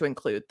choosing to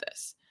include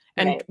this?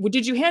 And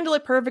did you handle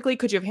it perfectly?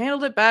 Could you have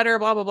handled it better?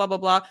 Blah, blah, blah, blah,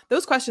 blah.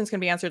 Those questions can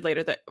be answered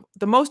later.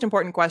 The most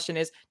important question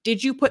is,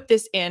 did you put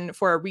this in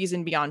for a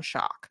reason beyond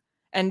shock?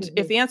 And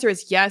if the answer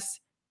is yes,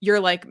 you're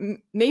like,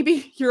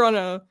 maybe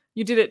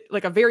you did it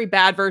like a very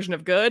bad version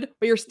of good,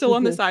 but you're still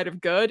on the side of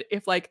good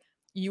if like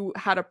you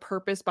had a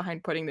purpose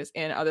behind putting this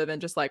in other than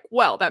just like,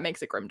 well, that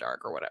makes it grimdark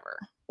or whatever.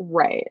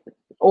 Right.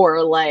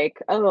 Or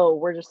like, oh,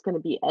 we're just going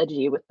to be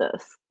edgy with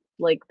this.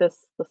 Like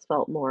this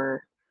felt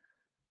more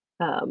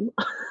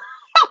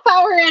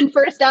power in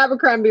first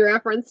Abercrombie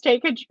reference,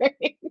 take a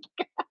drink.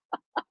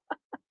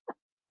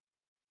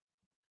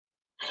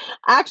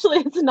 Actually,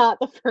 it's not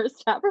the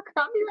first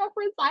Abercrombie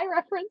reference. I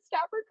referenced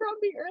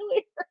Abercrombie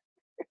earlier.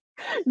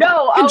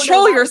 No,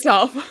 control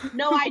yourself.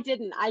 No, I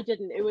didn't.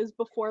 It was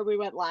before we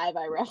went live.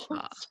 I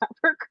referenced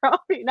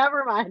Abercrombie.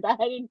 Never mind. I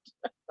didn't.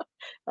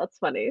 That's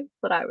funny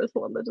that I was the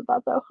one that did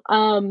that though.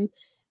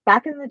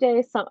 Back in the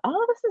day,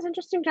 this is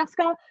interesting,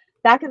 Jessica.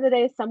 Back in the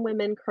day, some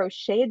women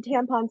crocheted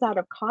tampons out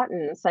of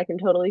cotton, so I can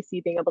totally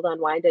see being able to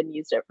unwind and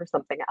use it for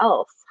something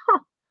else. Huh.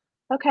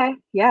 Okay.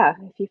 Yeah.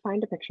 If you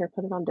find a picture,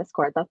 put it on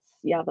Discord.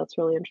 That's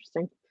really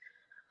interesting.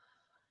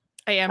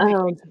 I am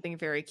picturing something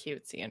very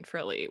cutesy and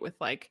frilly with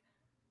like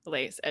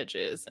lace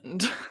edges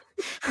and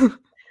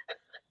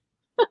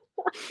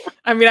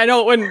I mean, I know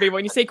it wouldn't be, but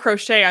when you say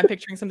crochet, I'm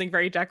picturing something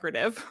very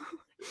decorative.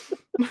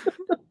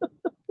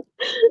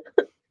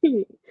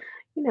 You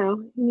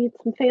need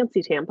some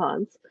fancy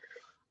tampons.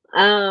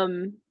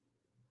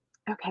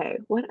 Okay,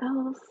 what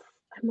else?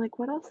 I'm like,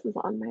 what else is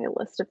on my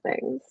list of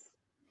things?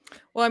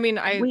 Well, I mean,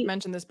 I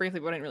mentioned this briefly,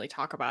 but I didn't really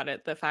talk about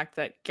it. The fact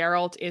that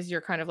Geralt is your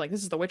kind of like,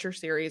 this is the Witcher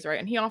series, right?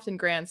 And he often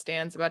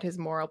grandstands about his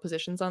moral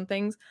positions on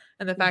things.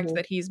 And the fact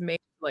that he's made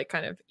like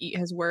kind of eat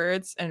his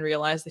words and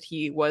realize that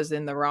he was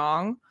in the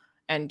wrong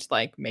and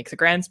like makes a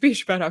grand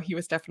speech about how he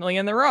was definitely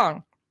in the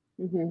wrong.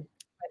 At the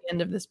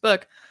end of this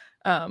book,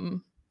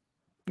 that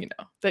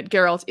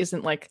Geralt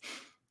isn't like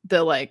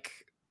the like,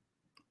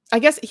 I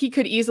guess he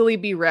could easily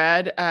be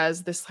read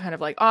as this kind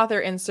of like author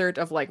insert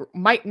of like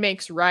might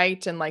makes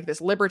right and like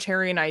this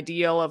libertarian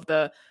ideal of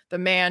the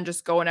man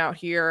just going out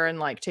here and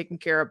like taking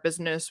care of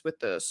business with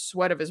the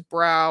sweat of his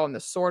brow and the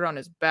sword on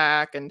his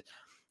back, and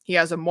he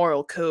has a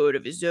moral code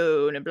of his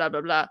own and blah blah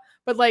blah.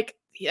 But like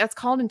that's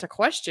called into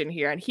question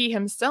here, and he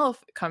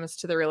himself comes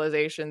to the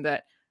realization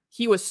that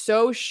he was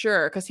so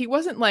sure, because he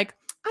wasn't like,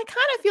 I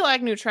kind of feel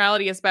like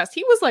neutrality is best.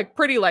 He was like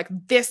pretty like,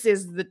 this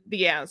is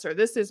the answer.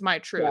 This is my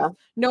truth. Yeah.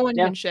 No one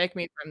can shake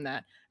me from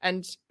that.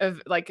 And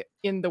like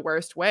in the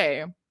worst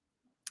way,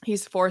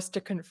 he's forced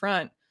to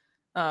confront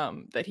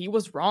that he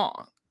was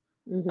wrong.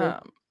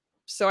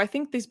 So I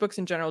think these books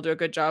in general do a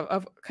good job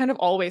of kind of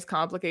always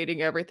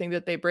complicating everything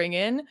that they bring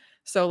in.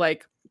 So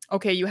like,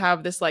 okay, you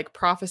have this like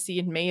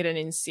prophesied maiden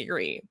in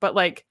Ciri, but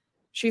like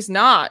she's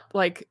not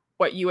like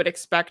what you would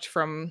expect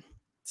from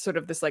sort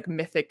of this like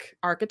mythic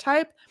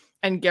archetype.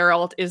 And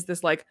Geralt is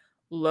this like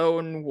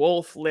lone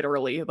wolf,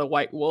 literally the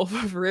white wolf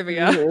of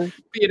Rivia.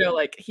 Mm-hmm.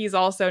 Like he's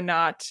also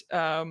not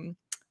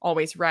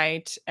always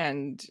right,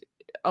 and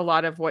a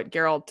lot of what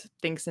Geralt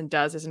thinks and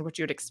does isn't what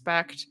you'd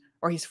expect,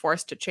 or he's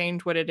forced to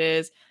change what it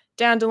is.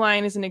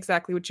 Dandelion isn't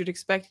exactly what you'd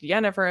expect.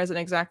 Yennefer isn't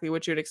exactly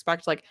what you'd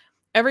expect. Like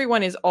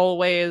everyone is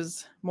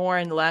always more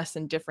and less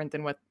and different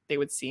than what they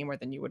would seem or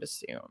than you would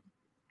assume.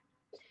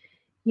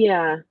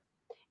 Yeah.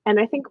 And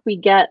I think we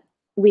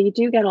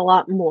do get a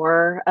lot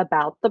more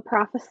about the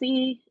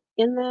prophecy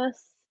in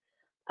this.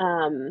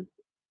 And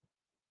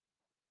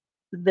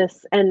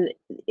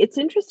it's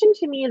interesting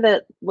to me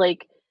that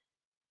like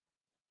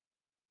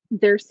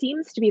there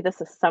seems to be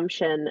this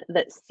assumption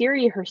that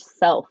Ciri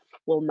herself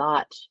will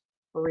not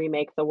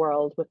remake the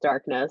world with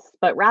darkness,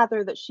 but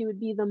rather that she would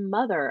be the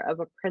mother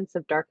of a prince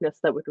of darkness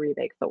that would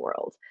remake the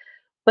world.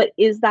 But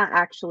is that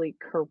actually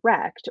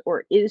correct,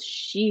 or is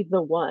she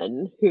the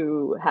one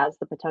who has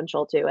the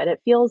potential to? And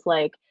it feels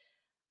a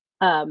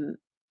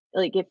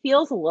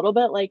little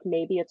bit like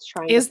maybe it's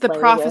trying to Is the play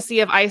with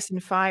prophecy of ice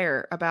and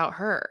fire about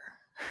her?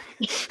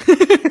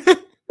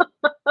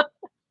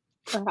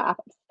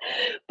 perhaps.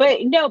 But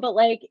no, but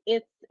like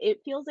it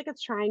feels like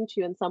it's trying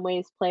to in some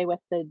ways play with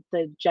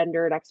the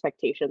gendered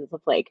expectations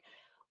of like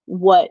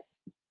what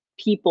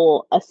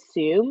people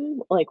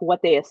assume, like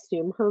what they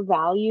assume her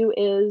value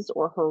is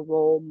or her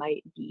role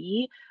might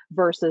be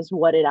versus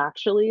what it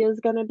actually is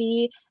going to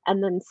be.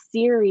 And then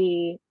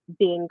Ciri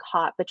being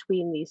caught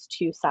between these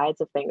two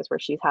sides of things where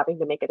she's having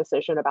to make a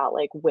decision about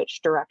like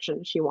which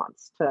direction she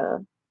wants to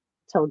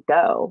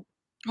go.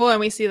 Well,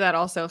 and we see that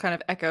also kind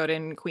of echoed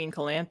in Queen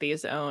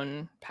Calanthe's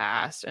own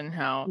past and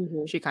how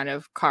Mm-hmm. she kind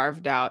of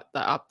carved out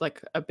the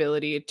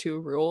ability to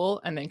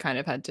rule, and then kind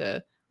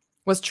of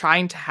was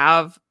trying to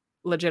have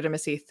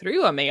legitimacy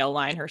through a male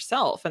line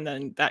herself, and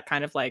then that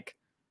kind of like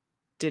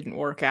didn't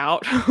work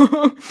out. She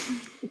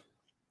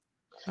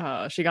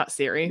got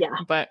Ciri, Yeah.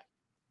 but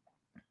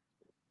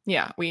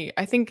yeah,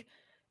 I think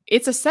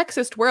it's a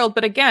sexist world,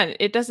 but again,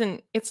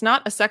 it's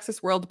not a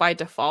sexist world by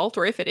default,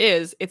 or if it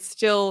is, it's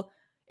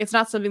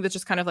not something that's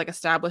just kind of like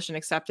established and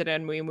accepted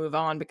and we move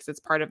on because it's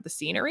part of the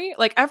scenery.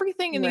 Like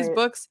everything in these Right.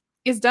 books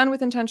is done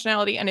with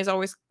intentionality and is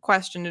always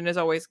questioned and is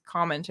always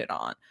commented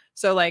on.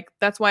 So like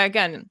that's why,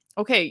 again,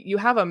 okay, you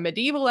have a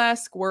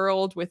medieval-esque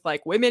world with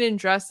like women in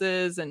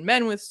dresses and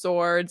men with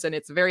swords, and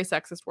it's a very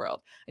sexist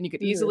world. And you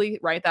could easily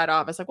write that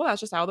off as like, well,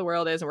 that's just how the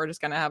world is, and we're just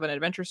gonna have an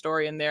adventure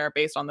story in there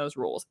based on those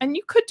rules. And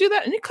you could do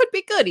that, and it could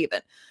be good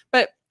even.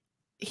 But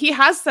he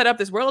has set up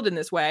this world in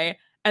this way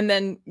and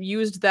then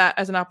used that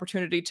as an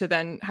opportunity to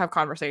then have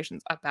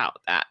conversations about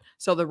that.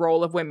 So the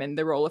role of women,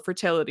 the role of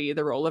fertility,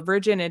 the role of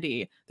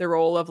virginity, the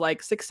role of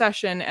like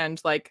succession and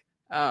like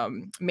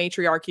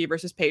matriarchy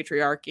versus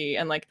patriarchy.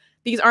 And like,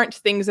 these aren't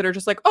things that are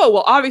just like, oh,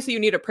 well, obviously you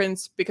need a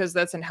prince because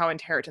that's how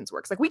inheritance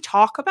works. Like we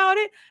talk about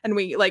it and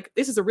we like,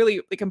 this is a really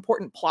like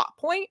important plot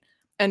point.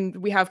 And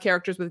we have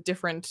characters with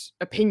different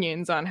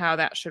opinions on how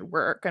that should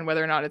work and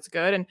whether or not it's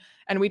good.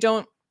 And we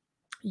don't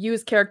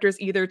use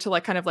characters either to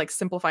like kind of like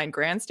simplify and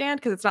grandstand,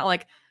 because it's not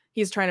like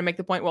he's trying to make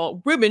the point,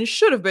 well, women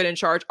should have been in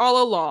charge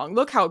all along.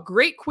 Look how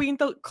great Queen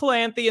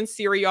Calanthe and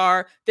Ciri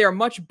are. They're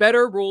much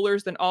better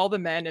rulers than all the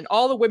men, and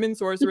all the women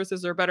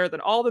sorceresses are better than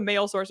all the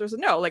male sorceresses.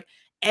 No, like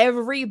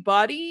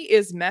everybody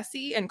is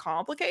messy and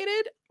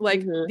complicated.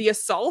 Like the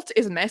assault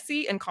is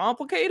messy and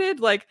complicated.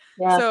 Like,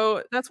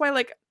 so that's why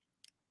like,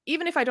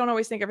 even if I don't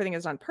always think everything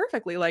is done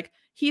perfectly, like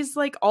he's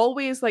like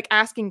always like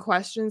asking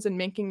questions and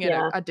making it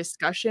a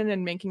discussion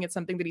and making it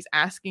something that he's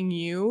asking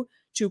you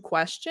to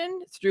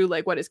question through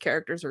like what his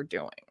characters are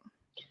doing.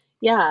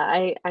 Yeah,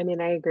 I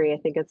mean I agree. I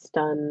think it's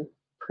done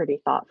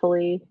pretty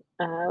thoughtfully,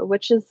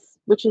 which is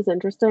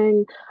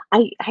interesting.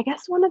 I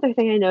guess one other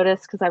thing I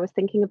noticed, because I was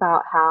thinking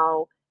about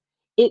how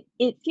it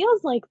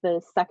feels like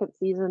the second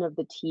season of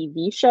the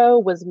TV show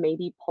was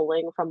maybe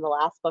pulling from the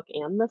last book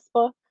and this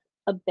book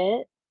a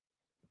bit.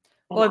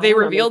 Well, they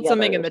revealed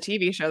something in the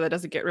TV show that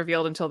doesn't get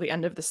revealed until the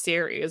end of the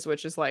series,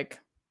 which is like,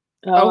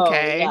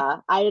 okay.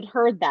 Yeah, I had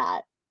heard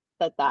that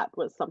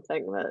was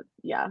something that,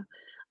 yeah.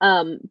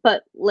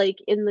 But like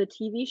in the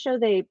TV show,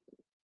 they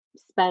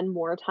spend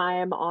more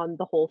time on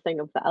the whole thing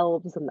of the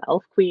elves and the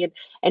elf queen.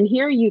 And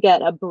here you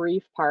get a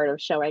brief part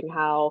of showing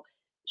how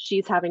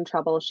she's having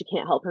trouble. She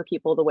can't help her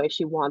people the way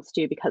she wants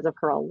to because of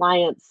her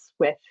alliance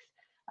with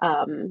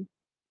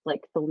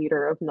like the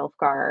leader of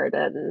Nilfgaard,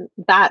 and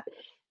that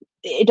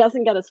it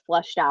doesn't get as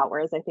fleshed out,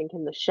 whereas I think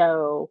in the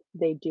show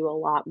they do a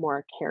lot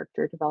more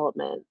character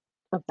development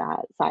of that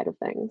side of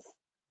things.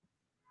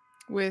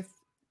 With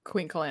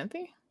Queen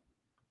Calanthe?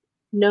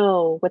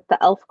 No, with the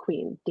elf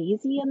queen.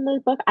 Daisy in the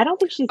book? I don't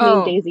think she's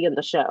named Daisy in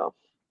the show.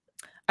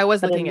 I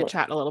was looking at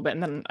chat a little bit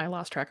and then I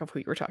lost track of who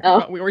you were talking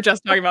about. We were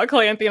just talking about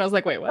Calanthe and I was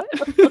like, wait, what?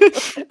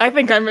 I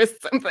think I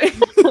missed something.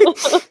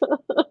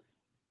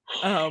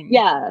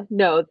 Yeah,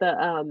 no,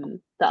 the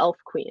elf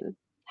queen,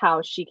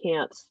 how she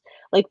can't,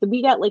 like,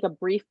 we get like a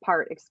brief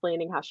part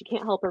explaining how she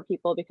can't help her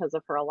people because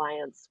of her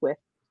alliance with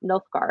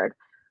Nilfgaard,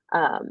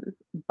 um,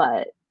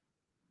 but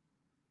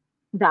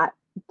that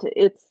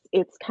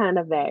it's kind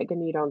of vague,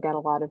 and you don't get a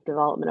lot of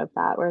development of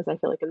that. Whereas I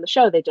feel like in the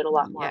show they did a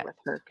lot more Yet. with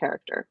her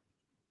character.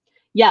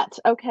 Yet,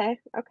 okay,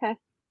 okay,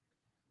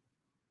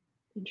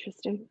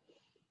 interesting.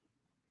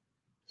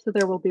 So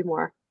there will be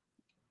more.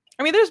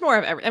 I mean, there's more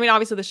of every. I mean,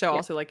 obviously the show Yeah.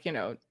 also like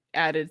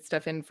added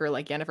stuff in for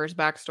like Yennefer's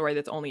backstory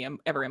that's only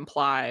ever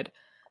implied.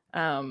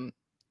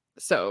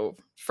 So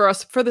for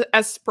us,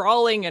 as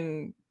sprawling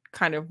and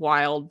kind of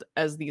wild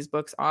as these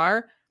books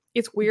are,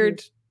 it's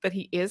weird that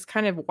he is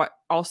kind of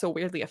also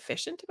weirdly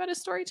efficient about his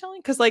storytelling,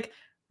 because like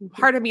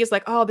part of me is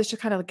like, oh, this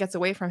just kind of gets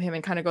away from him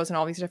and kind of goes in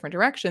all these different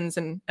directions,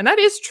 and that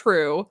is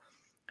true,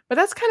 but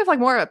that's kind of like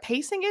more of a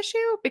pacing issue,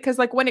 because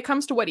like when it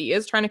comes to what he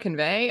is trying to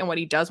convey and what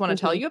he does want to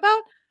tell you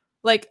about,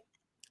 like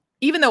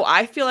even though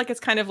I feel like it's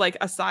kind of like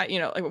a side,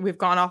 like we've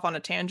gone off on a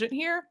tangent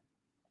here,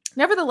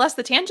 nevertheless,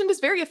 the tangent is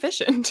very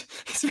efficient.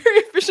 He's very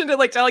efficient at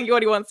like telling you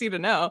what he wants you to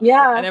know,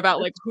 Yeah, and about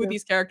like who true.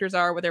 these characters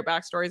are, what their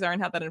backstories are,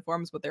 and how that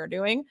informs what they're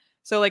doing.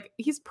 So like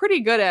he's pretty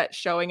good at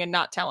showing and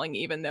not telling,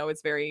 even though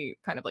it's very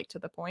kind of like to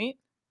the point.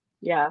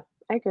 Yeah,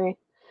 I agree.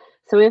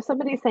 So we have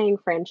somebody saying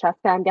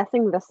Francesca. I'm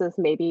guessing this is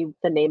maybe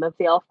the name of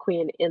the elf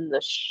queen in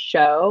the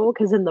show,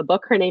 because in the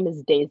book her name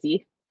is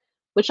Daisy,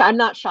 which I'm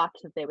not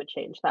shocked that they would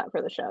change that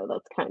for the show.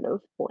 That's kind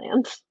of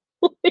bland.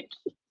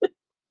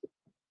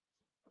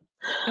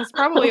 It's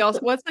probably also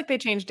it's like they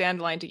changed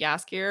dandelion to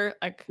Jaskier.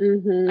 Like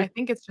Mm-hmm. I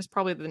think it's just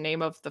probably the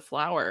name of the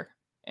flower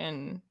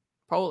in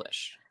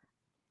Polish.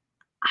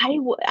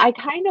 I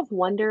kind of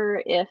wonder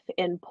if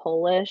in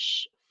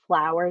Polish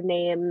flower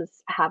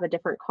names have a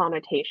different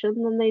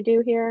connotation than they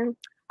do here.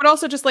 But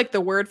also just like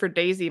the word for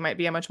daisy might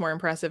be a much more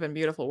impressive and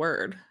beautiful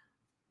word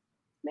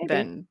Maybe.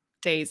 than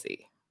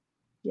daisy.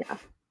 Yeah.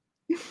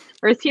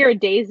 Whereas here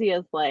Daisy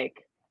is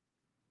like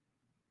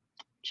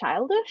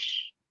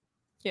childish.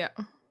 Yeah.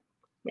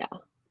 Yeah.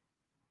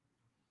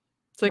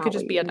 So it Not could what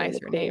just you be a would name a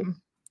nicer queen. name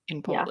in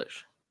Yeah,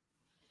 Polish.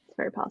 it's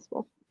very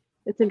possible.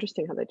 It's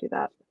interesting how they do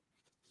that.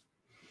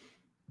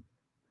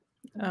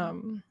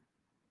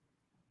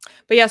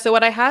 But yeah, so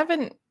what I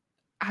hadn't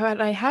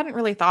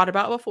really thought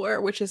about before,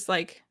 which is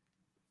like,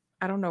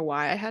 I don't know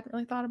why I hadn't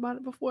really thought about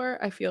it before.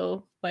 I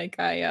feel like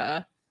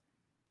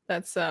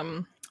that's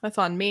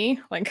on me,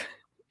 like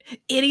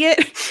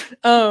idiot.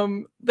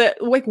 That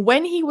like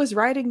when he was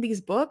writing these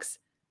books,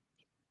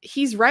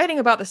 he's writing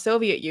about the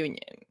Soviet Union.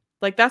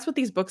 Like that's what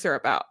these books are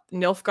about.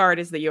 Nilfgaard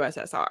is the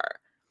USSR.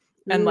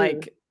 And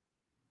like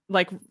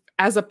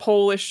as a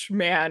Polish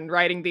man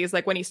writing these,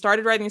 like when he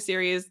started writing the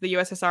series, the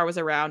USSR was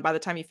around. By the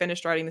time he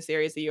finished writing the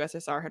series, the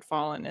USSR had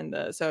fallen and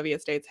the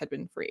Soviet states had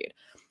been freed.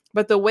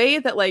 But the way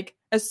that like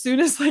as soon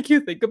as like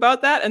you think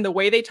about that, and the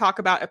way they talk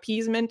about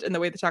appeasement, and the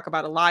way they talk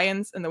about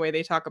alliance, and the way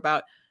they talk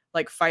about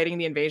like fighting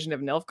the invasion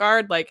of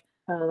Nilfgaard, like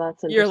Oh,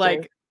 that's interesting. you're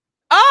like,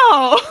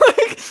 oh,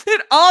 like,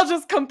 it all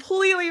just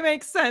completely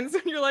makes sense.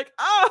 And you're like,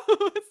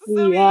 oh, it's the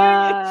Soviet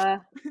yeah,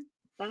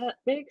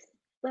 Union.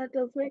 That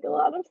does make a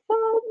lot of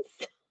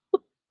sense.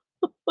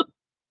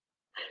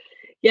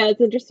 Yeah,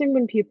 it's interesting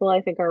when people I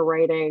think are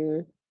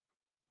writing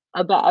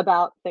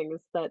about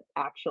things that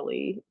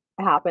actually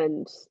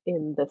happened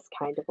in this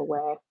kind of a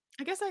way.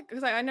 I guess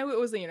because I know it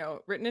was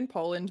written in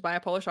Poland by a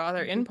Polish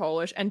author in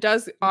Polish, and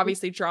does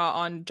obviously draw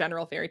on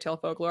general fairy tale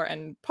folklore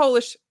and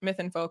Polish myth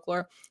and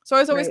folklore. So I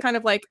was always kind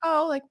of like,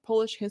 oh, like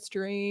Polish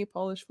history,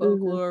 Polish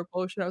folklore,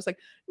 Polish. And I was like,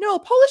 no,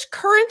 Polish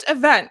current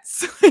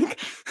events, like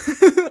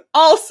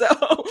also.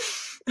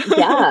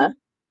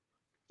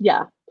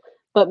 Yeah,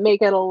 but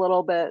make it a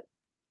little bit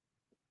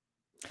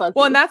fuzzy.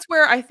 Well, and that's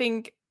where I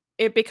think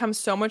it becomes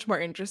so much more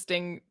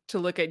interesting to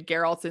look at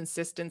Geralt's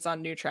insistence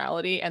on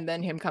neutrality, and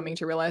then him coming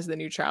to realize the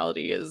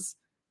neutrality is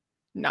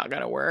not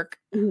gonna work.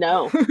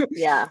 No.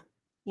 Yeah.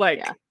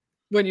 Like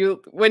when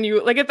you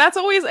like it, that's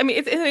always, I mean,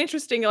 it's an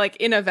interesting, like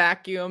in a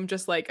vacuum,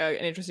 just like an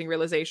interesting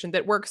realization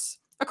that works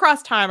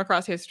across time,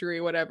 across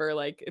history, whatever.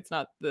 Like it's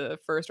not the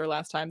first or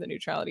last time that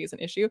neutrality is an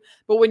issue.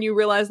 But when you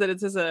realize that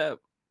it's as a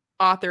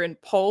author in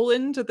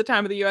Poland at the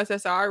time of the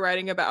USSR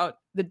writing about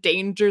the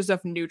dangers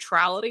of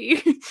neutrality,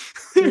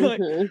 you're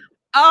like,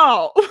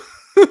 oh,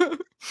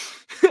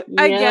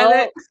 I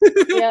get it.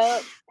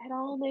 Yep, it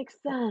all makes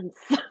sense.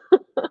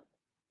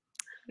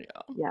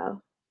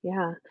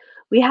 Yeah.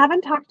 We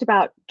haven't talked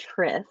about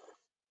Triss.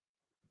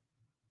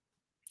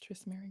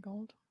 Triss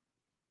Marigold.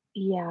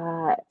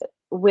 Yeah,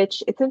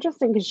 which it's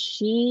interesting because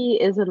she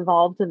is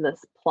involved in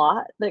this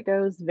plot that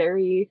goes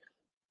very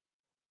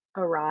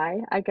awry,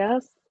 I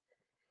guess.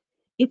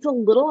 It's a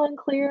little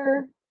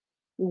unclear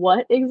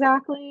what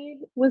exactly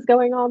was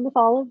going on with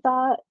all of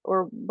that,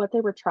 or what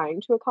they were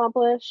trying to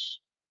accomplish.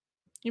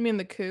 You mean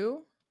the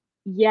coup?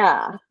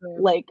 Yeah,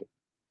 like,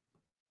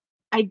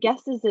 I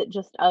guess, is it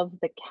just of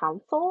the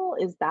council?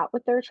 Is that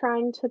what they're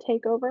trying to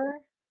take over?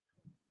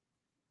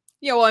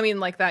 Yeah, well, I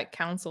mean, like that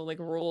council like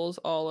rules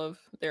all of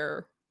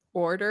their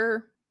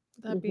order.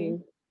 Would that be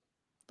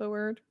the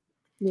word?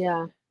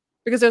 Yeah.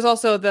 Because there's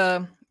also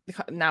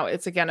now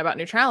it's again about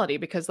neutrality,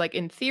 because like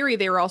in theory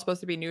they were all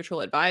supposed to be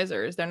neutral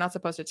advisors. They're not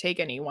supposed to take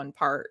any one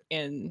part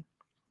in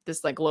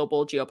this like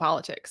global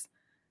geopolitics.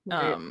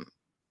 Right.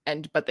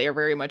 But they are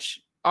very much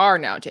are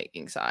now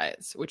taking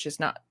sides, which is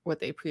not what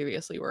they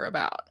previously were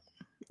about.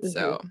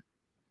 So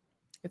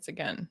it's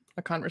again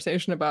a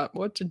conversation about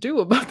what to do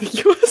about the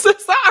USSR.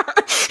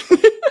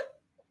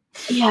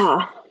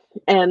 Yeah.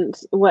 And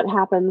what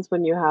happens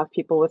when you have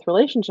people with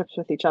relationships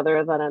with each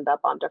other that end up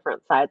on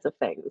different sides of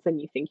things,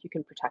 and you think you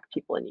can protect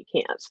people and you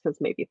can't,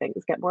 because maybe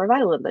things get more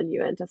violent than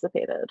you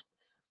anticipated.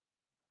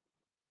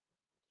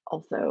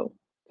 Also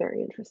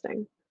very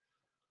interesting.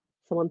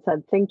 Someone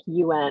said, think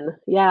UN.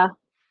 Yeah.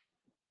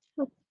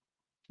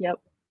 Yep.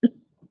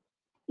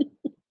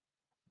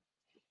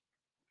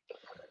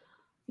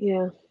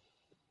 Yeah.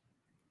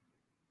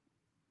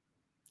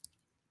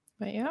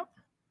 But yeah,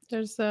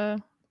 there's I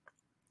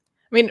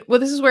mean, well,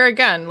 this is where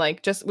again,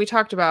 like just we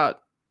talked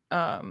about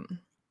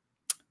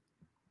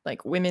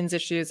like women's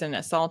issues and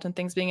assault and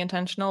things being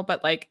intentional,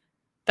 but like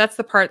that's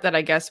the part that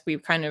I guess we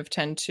kind of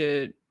tend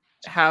to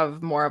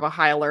have more of a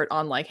high alert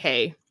on, like,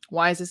 hey,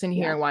 why is this in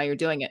here and why you're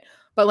doing it?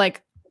 But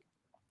like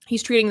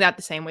he's treating that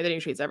the same way that he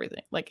treats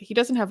everything. Like he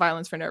doesn't have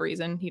violence for no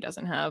reason. He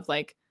doesn't have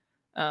like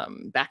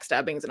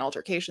backstabbings and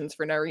altercations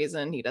for no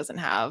reason. He doesn't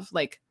have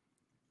like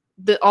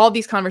all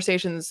these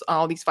conversations,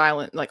 all these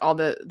violent, like all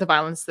the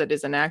violence that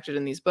is enacted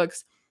in these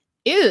books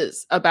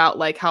is about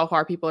like how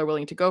far people are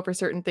willing to go for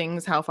certain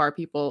things, how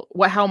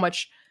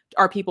much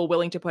are people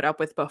willing to put up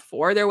with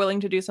before they're willing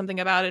to do something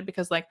about it.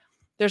 Because like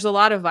there's a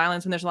lot of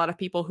violence and there's a lot of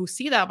people who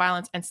see that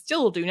violence and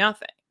still do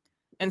nothing.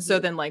 And so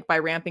then like by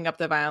ramping up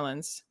the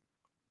violence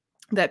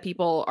that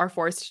people are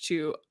forced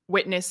to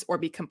witness or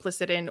be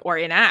complicit in or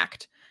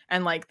enact,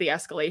 and like the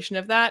escalation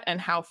of that and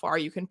how far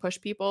you can push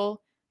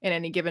people in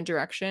any given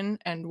direction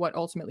and what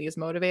ultimately is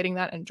motivating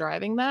that and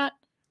driving that.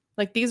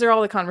 Like these are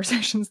all the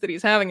conversations that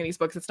he's having in these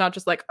books. It's not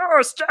just like,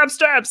 oh,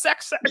 stab,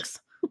 sex.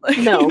 Like,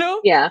 no, you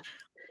know? Yeah.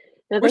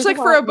 Which like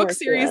for a book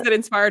series that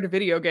inspired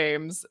video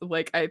games,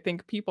 like I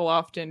think people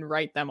often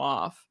write them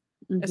off,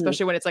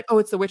 especially when it's like, oh,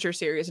 it's the Witcher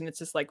series and it's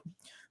just like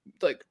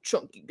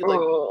chunky, like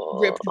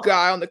ripped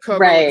guy on the cover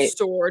with a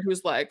sword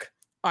who's like,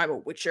 I'm a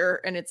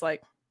Witcher. And it's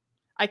like,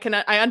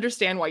 I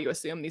understand why you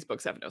assume these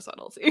books have no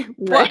subtlety,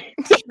 but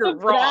you're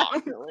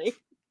wrong.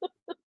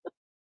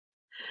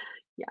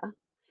 Yeah.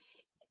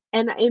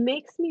 And it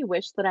makes me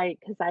wish that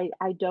because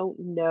I don't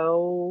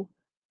know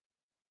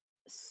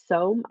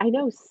I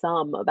know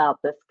some about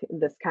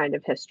this kind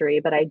of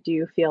history, but I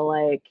do feel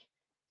like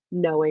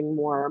knowing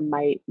more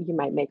you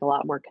might make a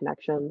lot more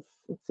connections.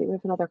 Let's see, we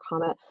have another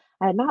comment.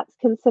 I had not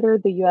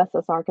considered the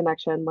USSR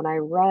connection when I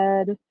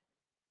read.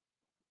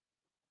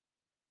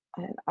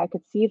 I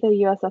could see the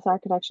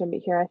USSR connection, but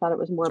here I thought it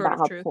was more Sort about of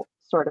how truth.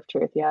 sort of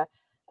truth, yeah.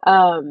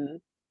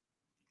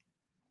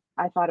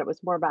 I thought it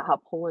was more about how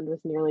Poland was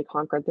nearly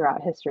conquered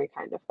throughout history,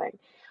 kind of thing.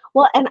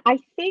 Well, and I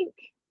think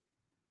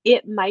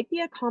it might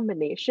be a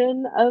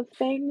combination of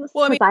things,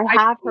 Well, I mean, because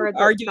I have would heard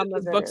that argue that some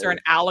these of it books are an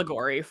is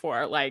allegory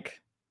for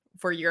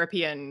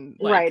European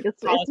right. like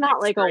It's not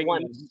politics like a during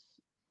one. the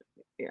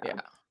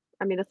Yeah.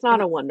 I mean, it's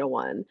not a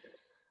one-to-one,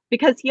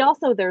 because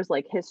there's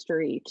like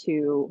history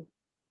to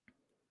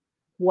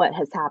what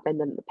has happened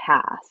in the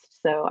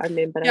past. So I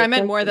mean, but I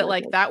meant more that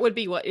like that would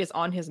be what is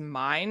on his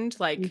mind,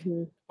 like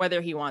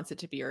whether he wants it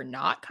to be or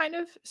not, kind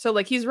of. So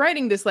like he's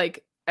writing this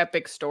like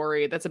epic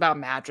story that's about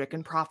magic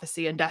and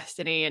prophecy and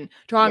destiny and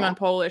drawing on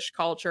Polish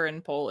culture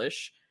and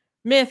Polish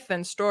myth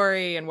and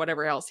story and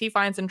whatever else he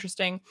finds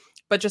interesting.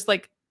 But just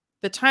like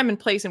the time and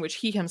place in which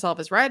he himself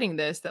is writing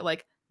this, that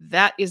like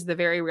that is the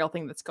very real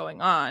thing that's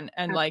going on.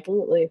 And like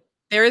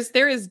there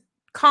is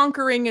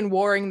conquering and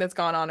warring that's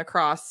gone on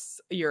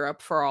across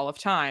Europe for all of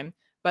time.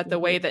 But the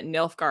way that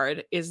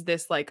Nilfgaard is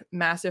this like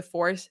massive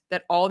force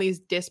that all these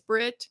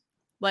disparate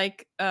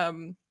like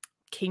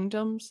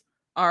kingdoms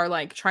are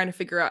like trying to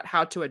figure out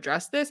how to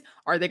address this.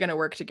 Are they going to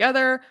work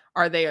together?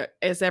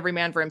 Is every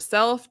man for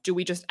himself? Do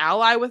we just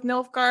ally with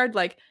Nilfgaard?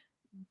 Like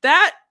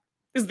that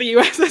is the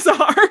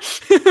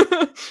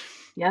USSR.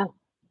 Yeah.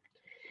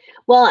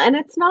 Well, and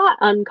it's not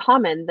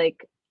uncommon.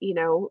 Like,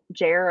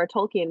 J.R.R.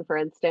 Tolkien, for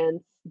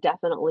instance,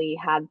 definitely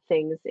had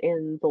things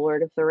in the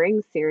Lord of the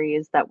Rings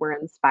series that were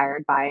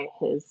inspired by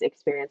his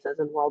experiences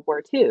in World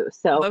War II.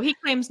 So, although he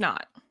claims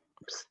not.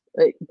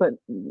 But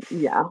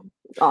yeah,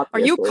 are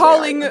you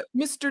calling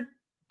Mr.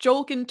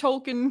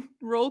 Tolkien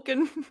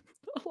Rolkin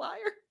a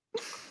liar?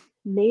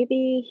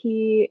 Maybe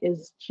he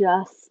is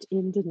just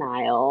in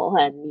denial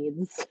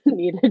and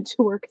needed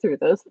to work through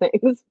those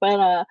things.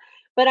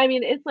 But I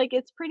mean,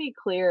 it's pretty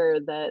clear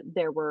that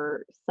there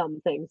were some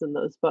things in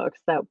those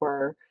books that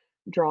were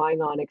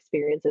drawing on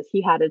experiences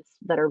he had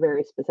that are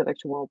very specific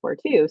to World War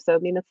II. So I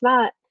mean, it's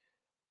not.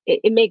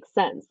 It makes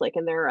sense. Like,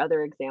 and there are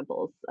other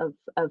examples of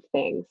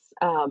things,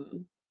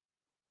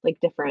 like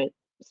different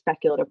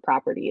speculative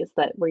properties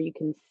where you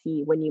can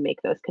see when you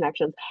make those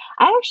connections.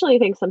 I actually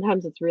think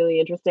sometimes it's really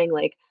interesting,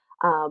 like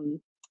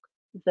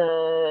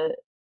the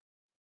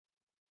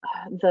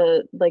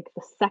the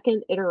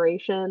second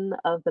iteration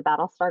of the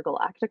Battlestar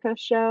Galactica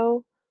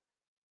show,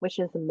 which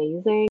is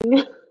amazing,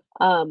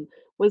 um,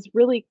 was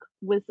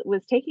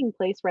taking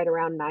place right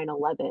around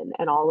 9/11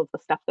 and all of the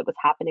stuff that was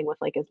happening with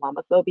like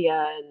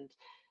Islamophobia and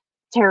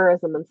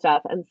terrorism and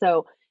stuff. And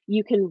so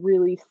you can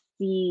really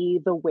see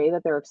the way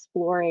that they're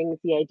exploring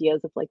the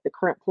ideas of like the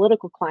current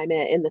political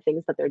climate and the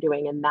things that they're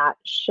doing in that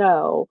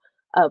show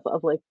of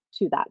like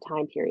to that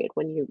time period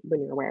when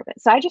you're aware of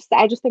it. So I just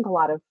think a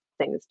lot of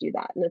things do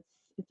that, and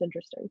it's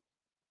interesting.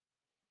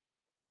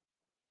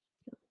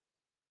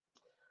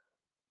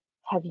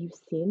 Have you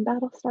seen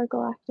Battlestar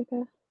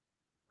Galactica?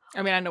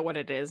 I mean, I know what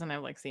it is, and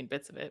I've like seen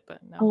bits of it, but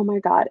no. Oh my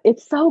God,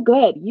 it's so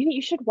good.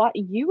 You should watch.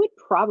 You would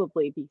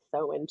probably be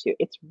so into.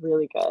 It's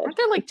really good. Aren't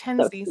there like It's 10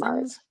 so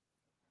seasons?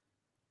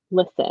 smart.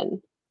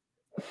 Listen,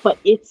 but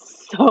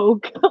it's so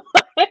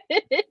good.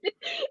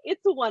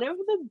 It's one of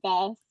the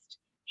best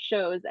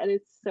shows, and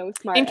it's so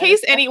smart. In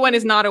case anyone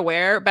is not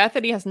aware,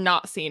 Bethany has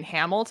not seen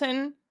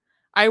Hamilton.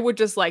 I would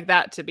just like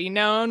that to be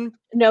known.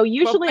 No,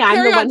 usually but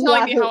I'm the one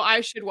telling me how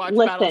I should watch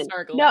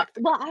Battlestar Galactica. No,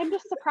 well, I'm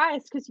just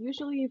surprised because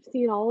usually you've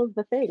seen all of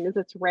the things.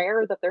 It's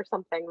rare that there's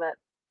something that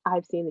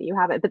I've seen that you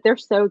haven't, but they're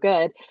so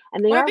good.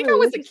 And I think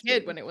really I was a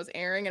kid when it was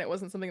airing, and it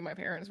wasn't something my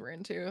parents were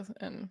into.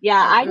 And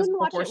yeah, I didn't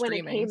watch it when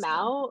it came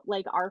out.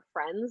 Like our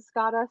friends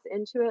got us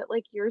into it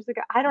like years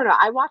ago. I don't know.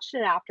 I watched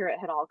it after it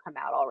had all come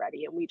out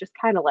already, and we just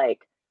kind of like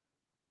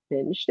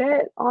binged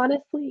it.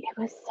 Honestly, it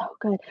was so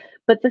good.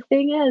 But the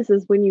thing is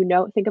when you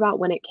think about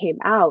when it came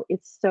out,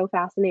 it's so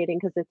fascinating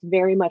because it's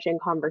very much in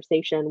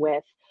conversation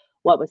with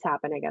what was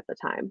happening at the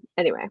time.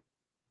 Anyway,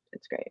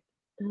 it's great.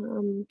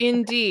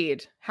 Indeed.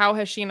 Okay. How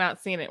has she not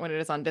seen it when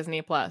it is on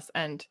Disney Plus?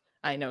 And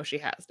I know she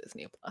has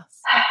Disney Plus.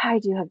 I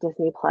do have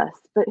Disney Plus,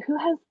 but who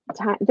has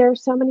time? There are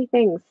so many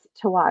things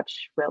to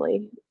watch,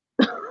 really.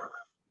 I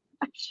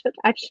should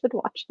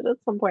watch it at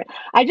some point.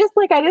 I just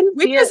I didn't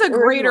see it. Which is a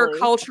greater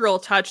cultural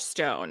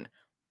touchstone?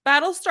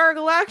 Battlestar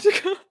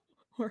Galactica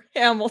or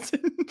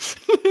Hamilton?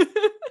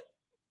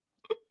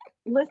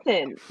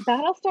 Listen,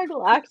 Battlestar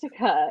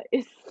Galactica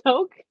is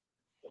so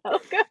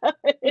good.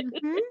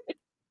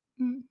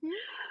 Mm-hmm.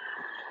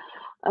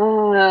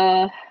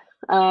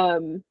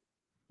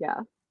 Yeah.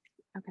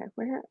 Okay,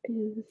 where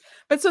is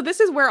But so this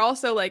is where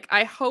also like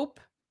I hope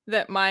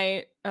that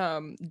my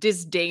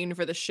disdain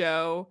for the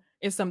show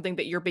is something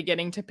that you're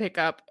beginning to pick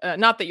up.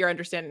 Not that you're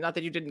understanding, not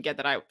that you didn't get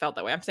that I felt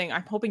that way. I'm saying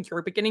I'm hoping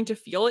you're beginning to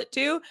feel it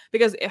too,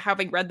 because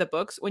having read the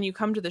books, when you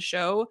come to the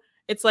show,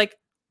 it's like,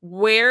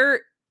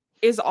 where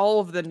is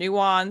all of the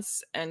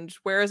nuance and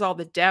where is all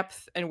the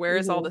depth and where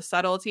is all the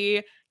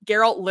subtlety?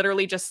 Geralt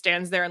literally just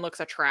stands there and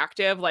looks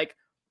attractive. Like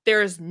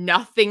there's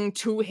nothing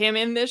to him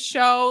in this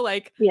show.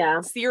 Like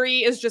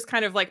Ciri is just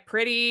kind of like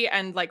pretty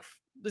and like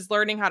is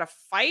learning how to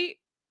fight.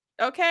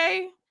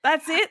 Okay.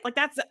 That's it. Like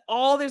that's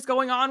all there's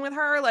going on with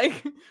her.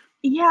 Like,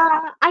 yeah.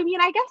 I mean,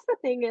 I guess the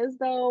thing is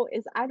though,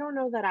 is I don't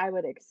know that I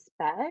would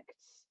expect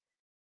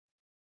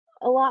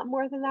a lot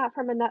more than that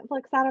from a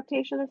Netflix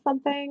adaptation of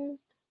something.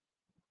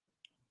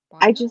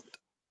 Why?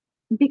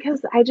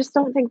 Because I just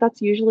don't think that's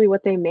usually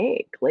what they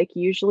make. Like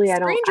usually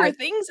Stranger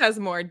Things has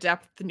more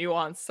depth,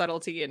 nuance,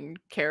 subtlety, and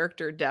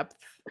character depth.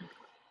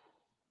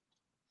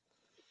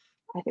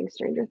 I think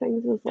Stranger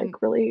Things is like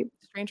really.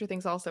 Stranger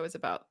Things also is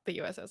about the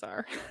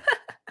USSR.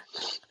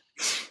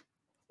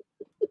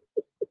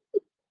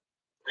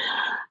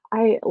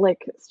 I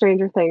like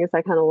Stranger Things.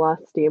 I kind of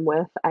lost steam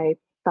with. I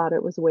thought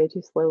it was way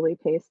too slowly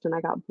paced, and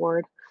I got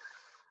bored.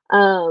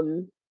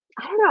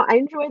 I don't know. I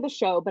enjoy the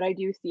show, but I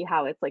do see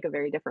how it's like a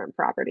very different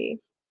property.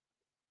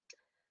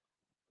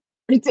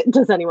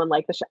 Does anyone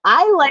like the show?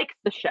 I like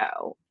the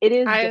show. It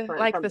is different. I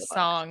like from the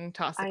song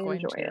 "Toss a Coin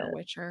to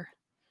Witcher."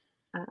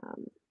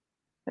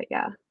 But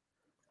yeah,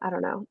 I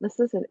don't know. This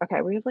isn't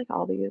okay. We have like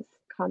all these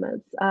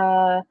comments.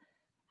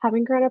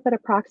 Having grown up at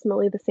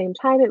approximately the same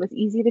time, it was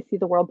easy to see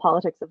the world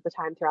politics of the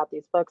time throughout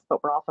these books,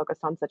 but we're all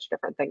focused on such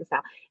different things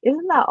now.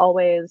 Isn't that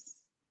always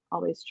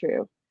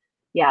true?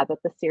 Yeah,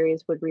 that the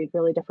series would read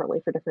really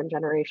differently for different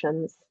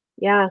generations.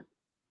 Yeah.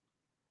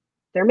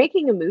 They're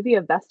making a movie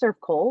of Best Served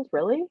Cold,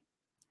 really?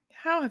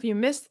 How have you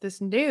missed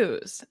this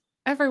news?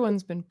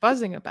 Everyone's been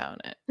buzzing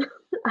about it.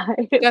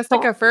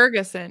 Rebecca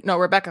Ferguson,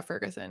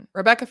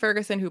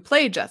 who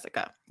played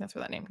Jessica, that's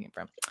where that name came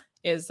from,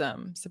 is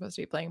supposed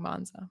to be playing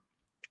Monza.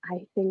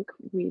 I think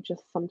we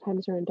just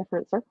sometimes are in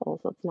different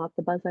circles. That's not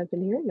the buzz I've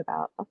been hearing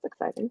about. That's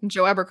exciting.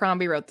 Joe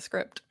Abercrombie wrote the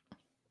script.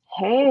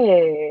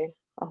 Hey,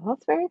 oh,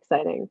 that's very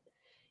exciting.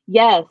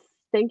 Yes,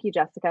 thank you,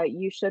 Jessica.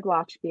 You should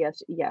watch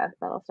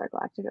Battlestar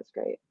Galactica is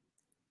great.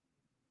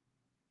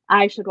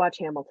 I should watch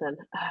Hamilton.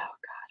 Oh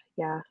God,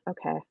 yeah,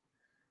 okay.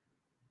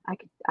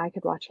 I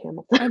could watch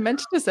Hamilton. I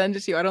meant to send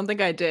it to you. I don't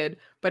think I did,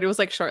 but it was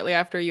like shortly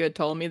after you had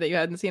told me that you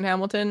hadn't seen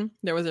Hamilton.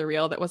 There was a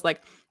reel that was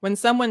like, when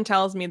someone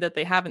tells me that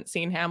they haven't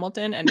seen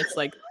Hamilton, and it's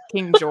like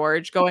King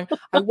George going,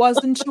 "I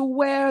wasn't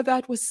aware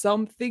that was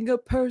something a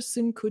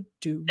person could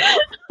do.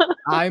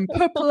 I'm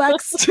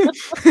perplexed."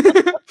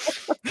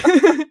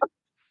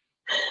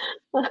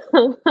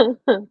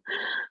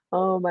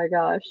 Oh my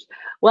gosh.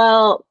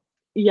 Well,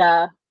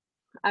 yeah.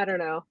 I don't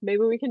know.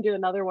 Maybe we can do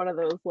another one of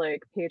those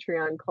like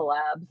Patreon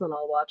collabs and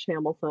I'll watch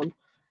Hamilton.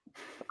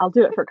 I'll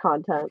do it for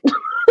content.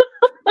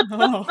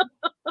 Oh.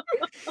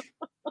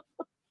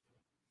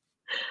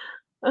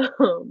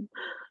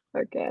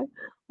 Okay,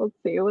 let's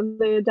see. When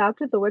they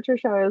adapted The Witcher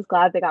show, I was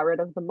glad they got rid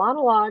of the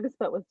monologues,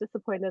 but was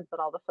disappointed that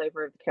all the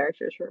flavor of the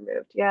characters were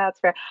removed. Yeah, it's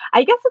fair.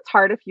 I guess it's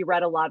hard if you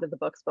read a lot of the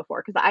books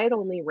before, because I had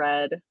only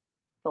read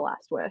The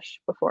Last Wish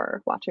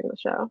before watching the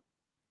show.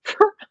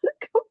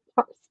 Veronica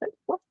Mars,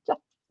 what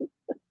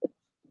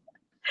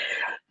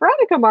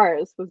Veronica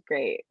Mars was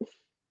great.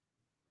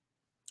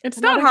 It's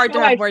not hard to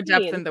have more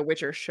depth than The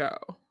Witcher show.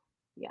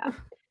 Yeah.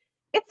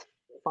 It's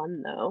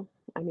fun though.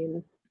 I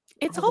mean,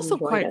 it's also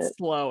quite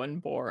slow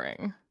and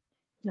boring.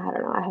 I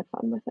don't know. I had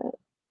fun with it.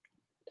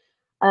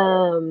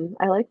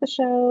 I like the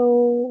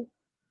show.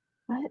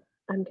 What?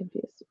 I'm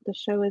confused. The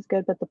show is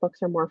good, but the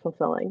books are more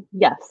fulfilling.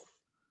 Yes.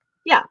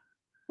 Yeah.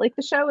 Like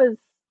the show is,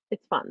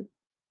 it's fun,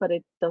 but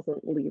it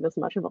doesn't leave as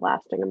much of a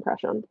lasting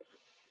impression.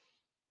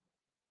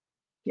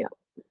 Yeah.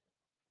 I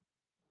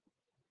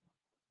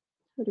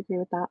would agree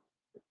with that.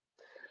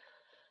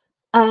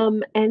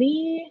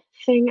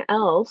 Anything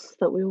else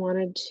that we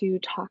wanted to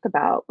talk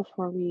about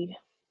before we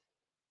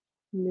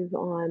move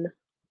on?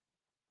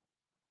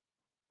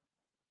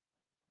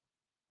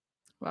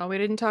 Well, we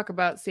didn't talk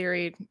about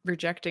Ciri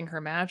rejecting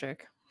her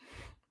magic.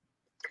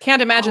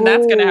 Can't imagine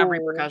that's going to have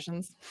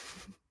repercussions.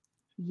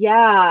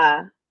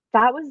 Yeah,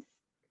 that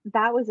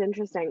was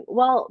interesting.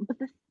 Well, but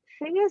the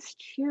thing is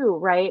too,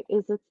 right,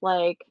 is it's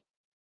like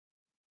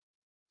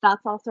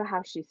that's also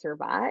how she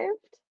survived.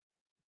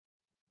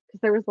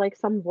 Because there was like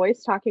some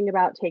voice talking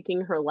about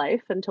taking her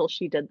life until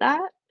she did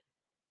that.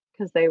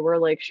 Because they were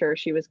like sure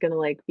she was gonna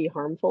like be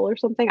harmful or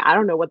something. I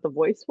don't know what the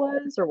voice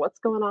was or what's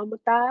going on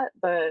with that,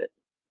 but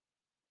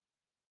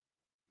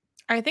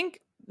I think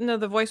no,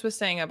 the voice was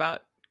saying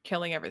about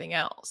killing everything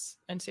else,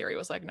 and Ciri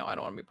was like, "No, I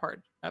don't want to be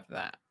part of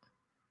that."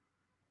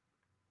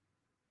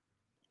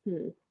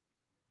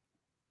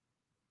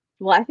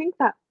 Well, I think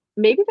that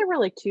maybe there were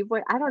like two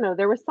voice. I don't know.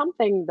 There was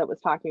something that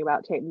was talking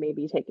about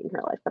maybe taking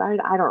her life, but I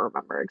don't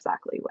remember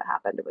exactly what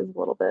happened. It was a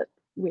little bit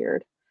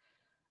weird.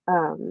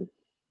 But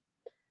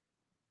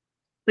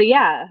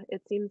yeah,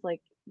 it seems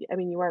like I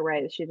mean you are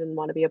right. She didn't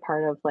want to be a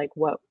part of like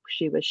what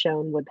she was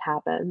shown would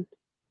happen.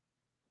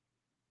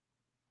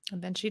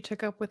 And then she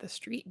took up with a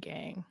street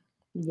gang.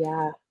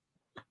 Yeah.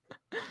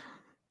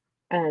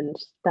 And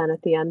then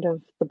at the end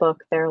of the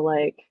book, they're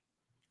like,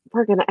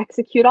 we're going to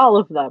execute all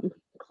of them.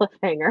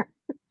 Cliffhanger.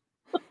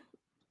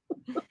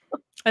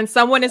 And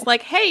someone is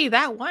like, hey,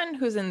 that one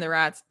who's in the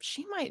rats,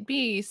 she might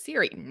be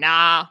Ciri.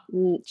 Nah,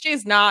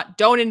 she's not.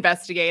 Don't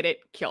investigate it.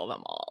 Kill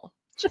them all.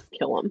 Just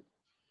kill them.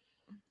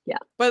 Yeah.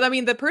 But I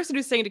mean, the person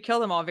who's saying to kill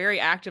them all very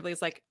actively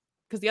is like,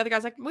 because the other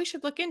guy's like, we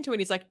should look into it.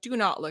 He's like, do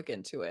not look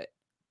into it.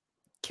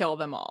 Kill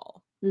them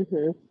all.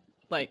 Mm-hmm.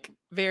 Like,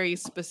 very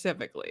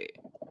specifically.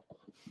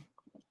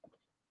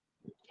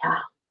 Yeah.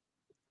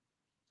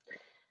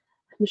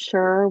 I'm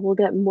sure we'll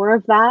get more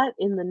of that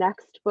in the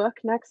next book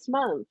next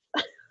month.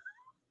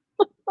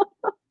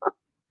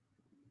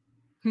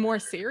 More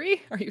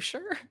Ciri? Are you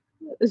sure?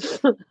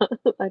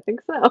 I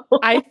think so.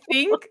 I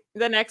think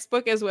the next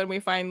book is when we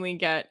finally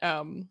get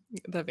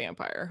the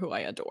vampire who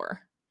I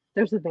adore.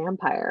 There's a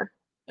vampire.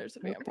 There's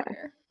a vampire. Okay.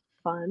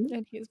 Fun.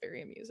 And he is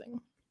very amusing.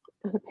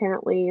 And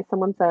apparently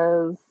someone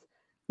says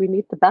we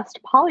meet the best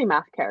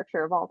polymath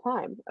character of all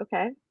time.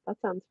 Okay, that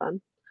sounds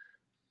fun.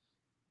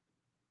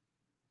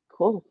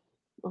 Cool.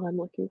 Well, I'm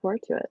looking forward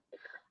to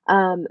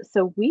it.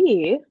 So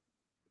we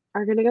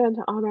are going to go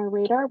into On Our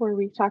Radar, where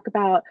we talk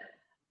about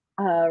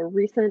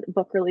recent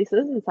book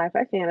releases in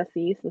sci-fi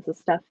fantasy. So this is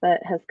stuff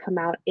that has come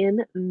out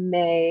in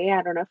May.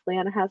 I don't know if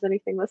Leanna has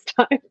anything this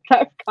time.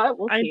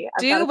 We'll see. I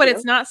do, but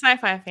it's not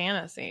sci-fi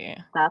fantasy.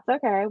 That's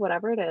okay,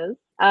 whatever it is.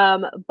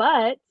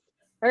 But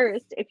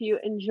first, if you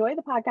enjoy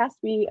the podcast,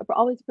 we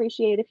always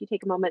appreciate if you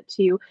take a moment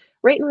to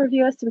rate and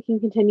review us so we can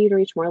continue to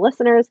reach more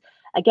listeners.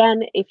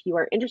 Again, if you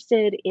are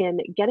interested in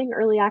getting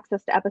early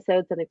access to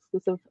episodes and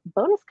exclusive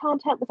bonus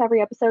content with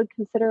every episode,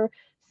 consider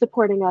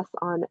supporting us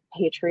on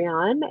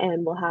Patreon,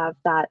 and we'll have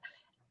that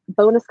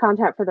bonus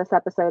content for this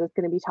episode is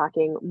going to be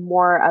talking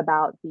more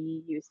about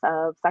the use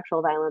of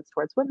sexual violence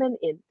towards women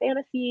in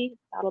fantasy.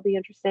 That'll be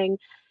interesting.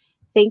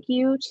 Thank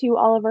you to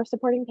all of our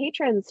supporting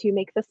patrons who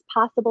make this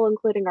possible,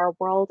 including our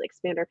World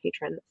Expander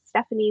patron,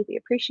 Stephanie. We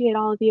appreciate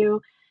all of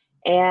you.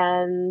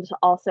 And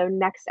also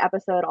next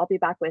episode, I'll be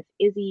back with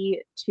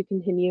Izzy to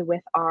continue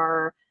with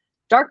our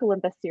Dark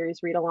Olympus series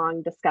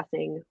read-along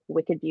discussing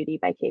Wicked Beauty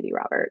by Katie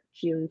Robert.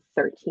 June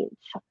 13th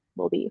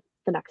will be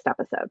the next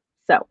episode.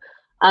 So,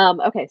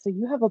 okay, so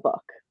you have a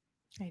book.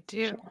 I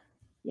do. Sure.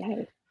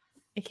 Yay.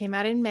 It came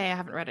out in May. I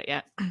haven't read it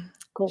yet.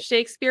 Cool.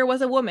 Shakespeare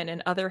Was a Woman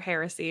and Other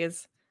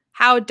Heresies.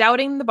 How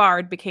Doubting the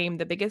Bard Became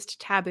the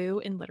Biggest Taboo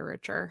in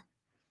Literature.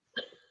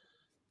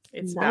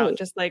 It's about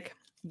just like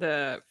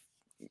the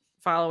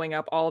following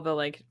up all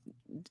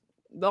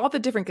the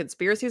different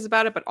conspiracies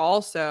about it, but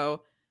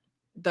also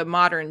the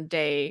modern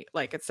day,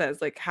 like it says,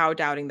 like how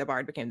doubting the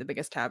bard became the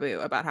biggest taboo,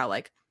 about how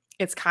like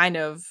it's kind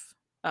of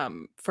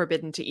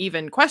forbidden to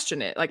even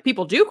question it. Like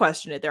people do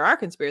question it. There are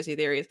conspiracy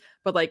theories,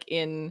 but like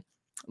in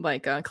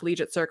like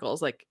collegiate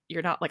circles, like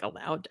you're not like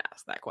allowed to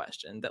ask that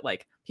question. That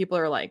like people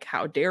are like,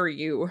 how dare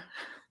you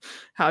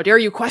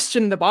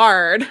question the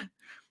bard?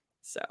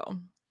 So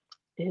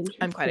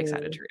I'm quite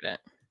excited to read it.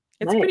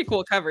 It's pretty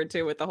cool cover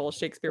too, with the whole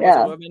Shakespeare was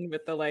a woman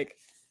with the like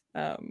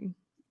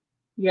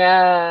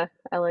yeah,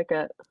 I like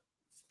it.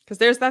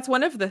 Because that's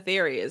one of the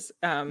theories.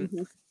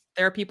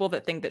 There are people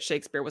that think that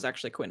Shakespeare was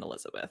actually Queen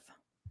Elizabeth.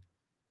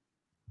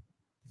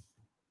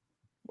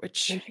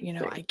 Which, you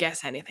know, I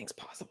guess anything's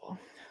possible.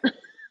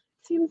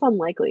 Seems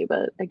unlikely,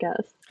 but I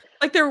guess.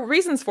 Like, the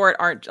reasons for it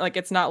aren't, like,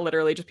 it's not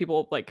literally just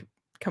people, like,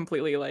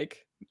 completely,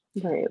 like,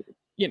 right.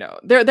 You know,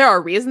 there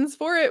are reasons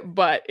for it,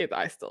 but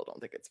I still don't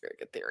think it's a very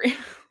good theory.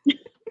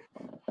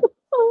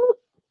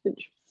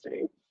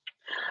 Interesting.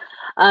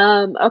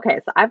 Okay,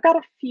 so I've got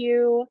a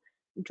few.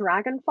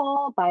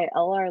 Dragonfall by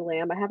L.R.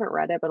 Lamb. I haven't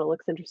read it, but it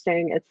looks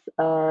interesting. It's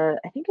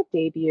I think a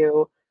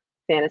debut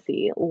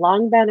fantasy.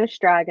 Long banished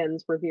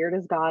dragons, revered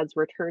as gods,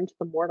 return to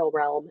the mortal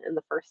realm in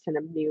the first in a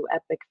new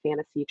epic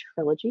fantasy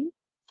trilogy.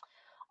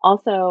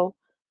 Also,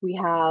 we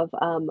have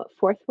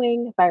Fourth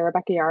Wing by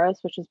Rebecca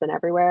Yarros, which has been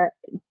everywhere.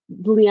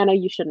 Leanna,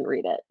 you shouldn't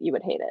read it. You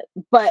would hate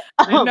it. But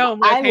I know,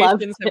 my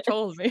patients have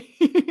told me.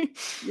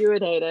 You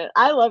would hate it.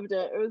 I loved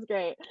it. It was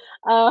great.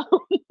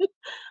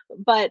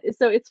 But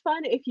so it's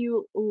fun if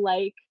you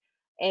like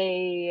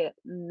if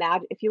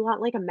you want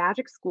like a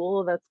magic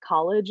school that's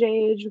college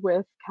age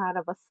with kind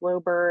of a slow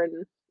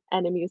burn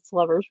enemies to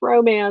lovers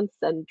romance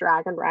and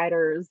dragon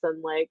riders,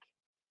 and like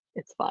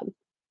it's fun.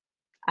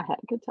 I had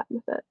a good time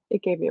with it.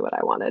 It gave me what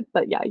I wanted,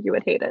 but yeah, you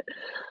would hate it,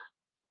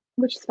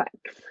 which is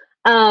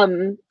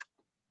fine.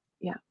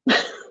 Yeah.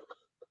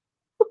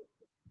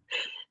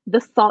 The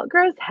Salt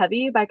Grows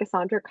Heavy by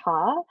Cassandra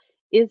Khaw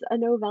is a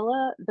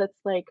novella that's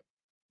like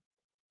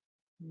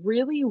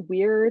really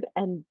weird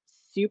and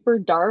super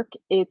dark.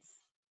 It's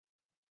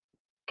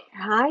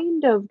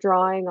kind of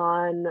drawing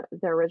on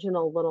the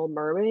original Little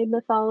Mermaid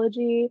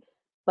mythology,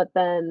 but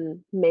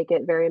then make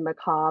it very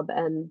macabre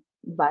and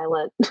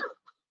violent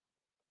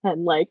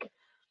and like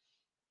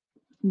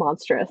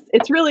monstrous.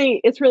 It's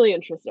really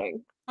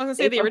interesting. I was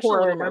gonna say the original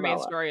Little Mermaid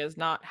story is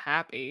not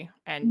happy,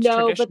 and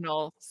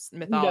traditional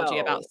mythology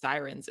about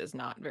sirens is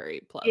not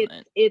very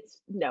pleasant.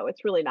 It's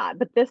really not.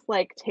 But this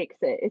like takes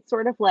it. It's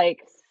sort of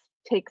like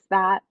takes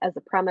that as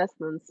a premise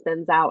and then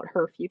spins out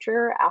her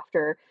future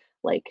after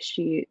like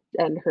she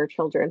and her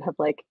children have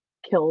like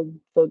killed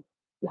the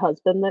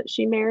husband that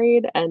she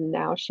married, and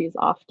now she's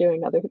off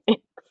doing other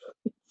things.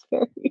 It's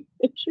very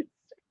interesting.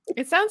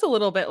 It sounds a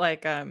little bit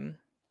like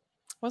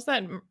what's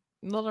that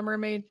Little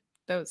Mermaid,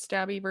 the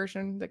stabby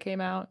version that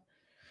came out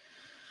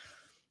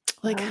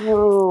like 3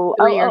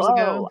 years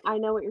ago? I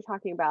know what you're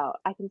talking about.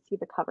 I can see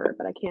the cover,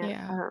 but I can't.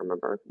 I don't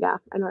remember. Yeah,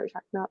 I know what you're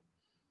talking about.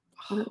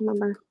 I don't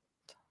remember.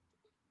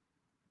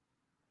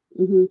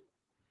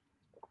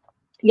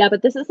 Yeah,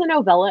 but this is a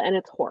novella and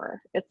it's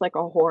horror. It's like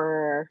a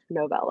horror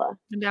novella.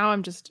 Now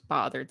I'm just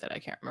bothered that I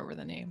can't remember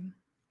the name.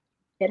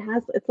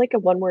 It's like a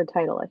one-word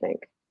title, I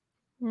think.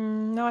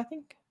 No, I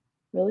think.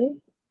 Really?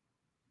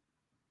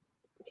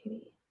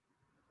 Maybe.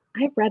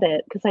 I read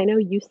it because I know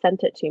you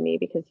sent it to me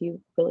because you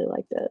really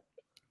liked it.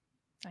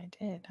 I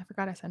did. I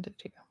forgot I sent it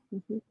to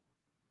you.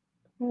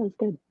 That was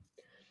good.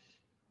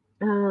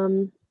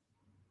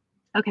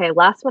 Okay,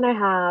 last one I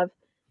have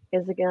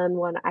is again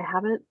one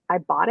I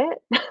bought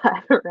it.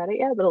 I haven't read it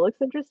yet, but it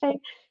looks interesting.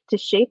 To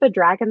Shape a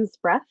Dragon's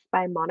Breath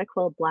by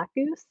Monoquill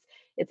Blackgoose.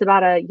 It's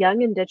about a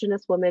young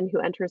indigenous woman who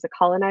enters a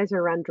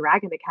colonizer-run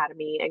dragon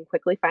academy and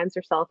quickly finds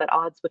herself at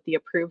odds with the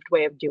approved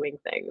way of doing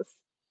things.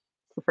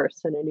 It's the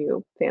first in a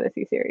new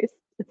fantasy series.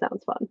 It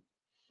sounds fun.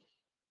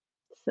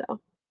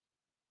 So.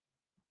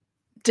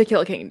 To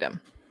Kill a Kingdom.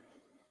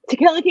 To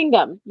Kill a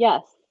Kingdom,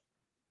 yes.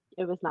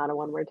 It was not a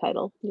one-word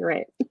title. You're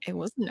right. It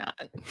was not.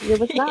 It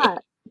was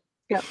not.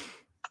 Yep.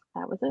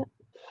 That was it.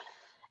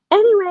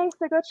 Anyway,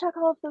 so go check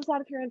all of those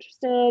out if you're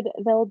interested.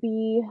 They'll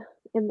be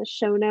in the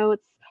show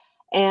notes.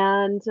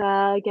 And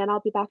again,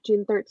 I'll be back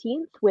June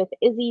 13th with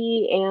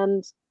Izzy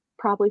and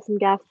probably some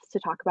guests to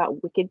talk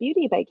about Wicked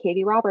Beauty by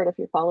Katie Robert if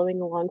you're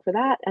following along for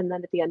that. And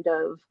then at the end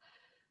of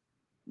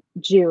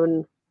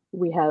June,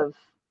 we have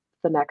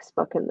the next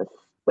book in this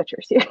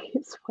Witcher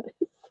series.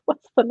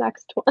 What's the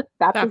next one?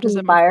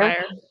 Baptism of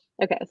Fire.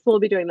 Okay, so we'll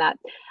be doing that.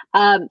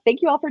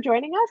 Thank you all for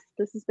joining us.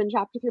 This has been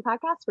Chapter 3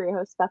 Podcast. We're your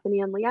hosts,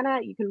 Bethany and Leanna.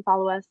 You can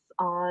follow us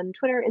on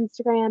Twitter,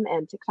 Instagram,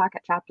 and TikTok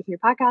at Chapter 3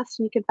 Podcast.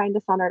 And you can find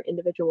us on our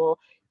individual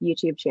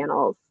YouTube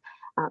channels.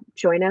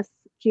 Join us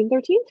June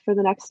 13th for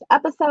the next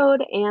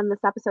episode. And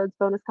this episode's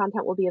bonus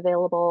content will be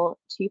available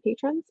to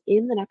patrons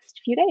in the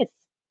next few days.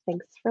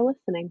 Thanks for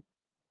listening.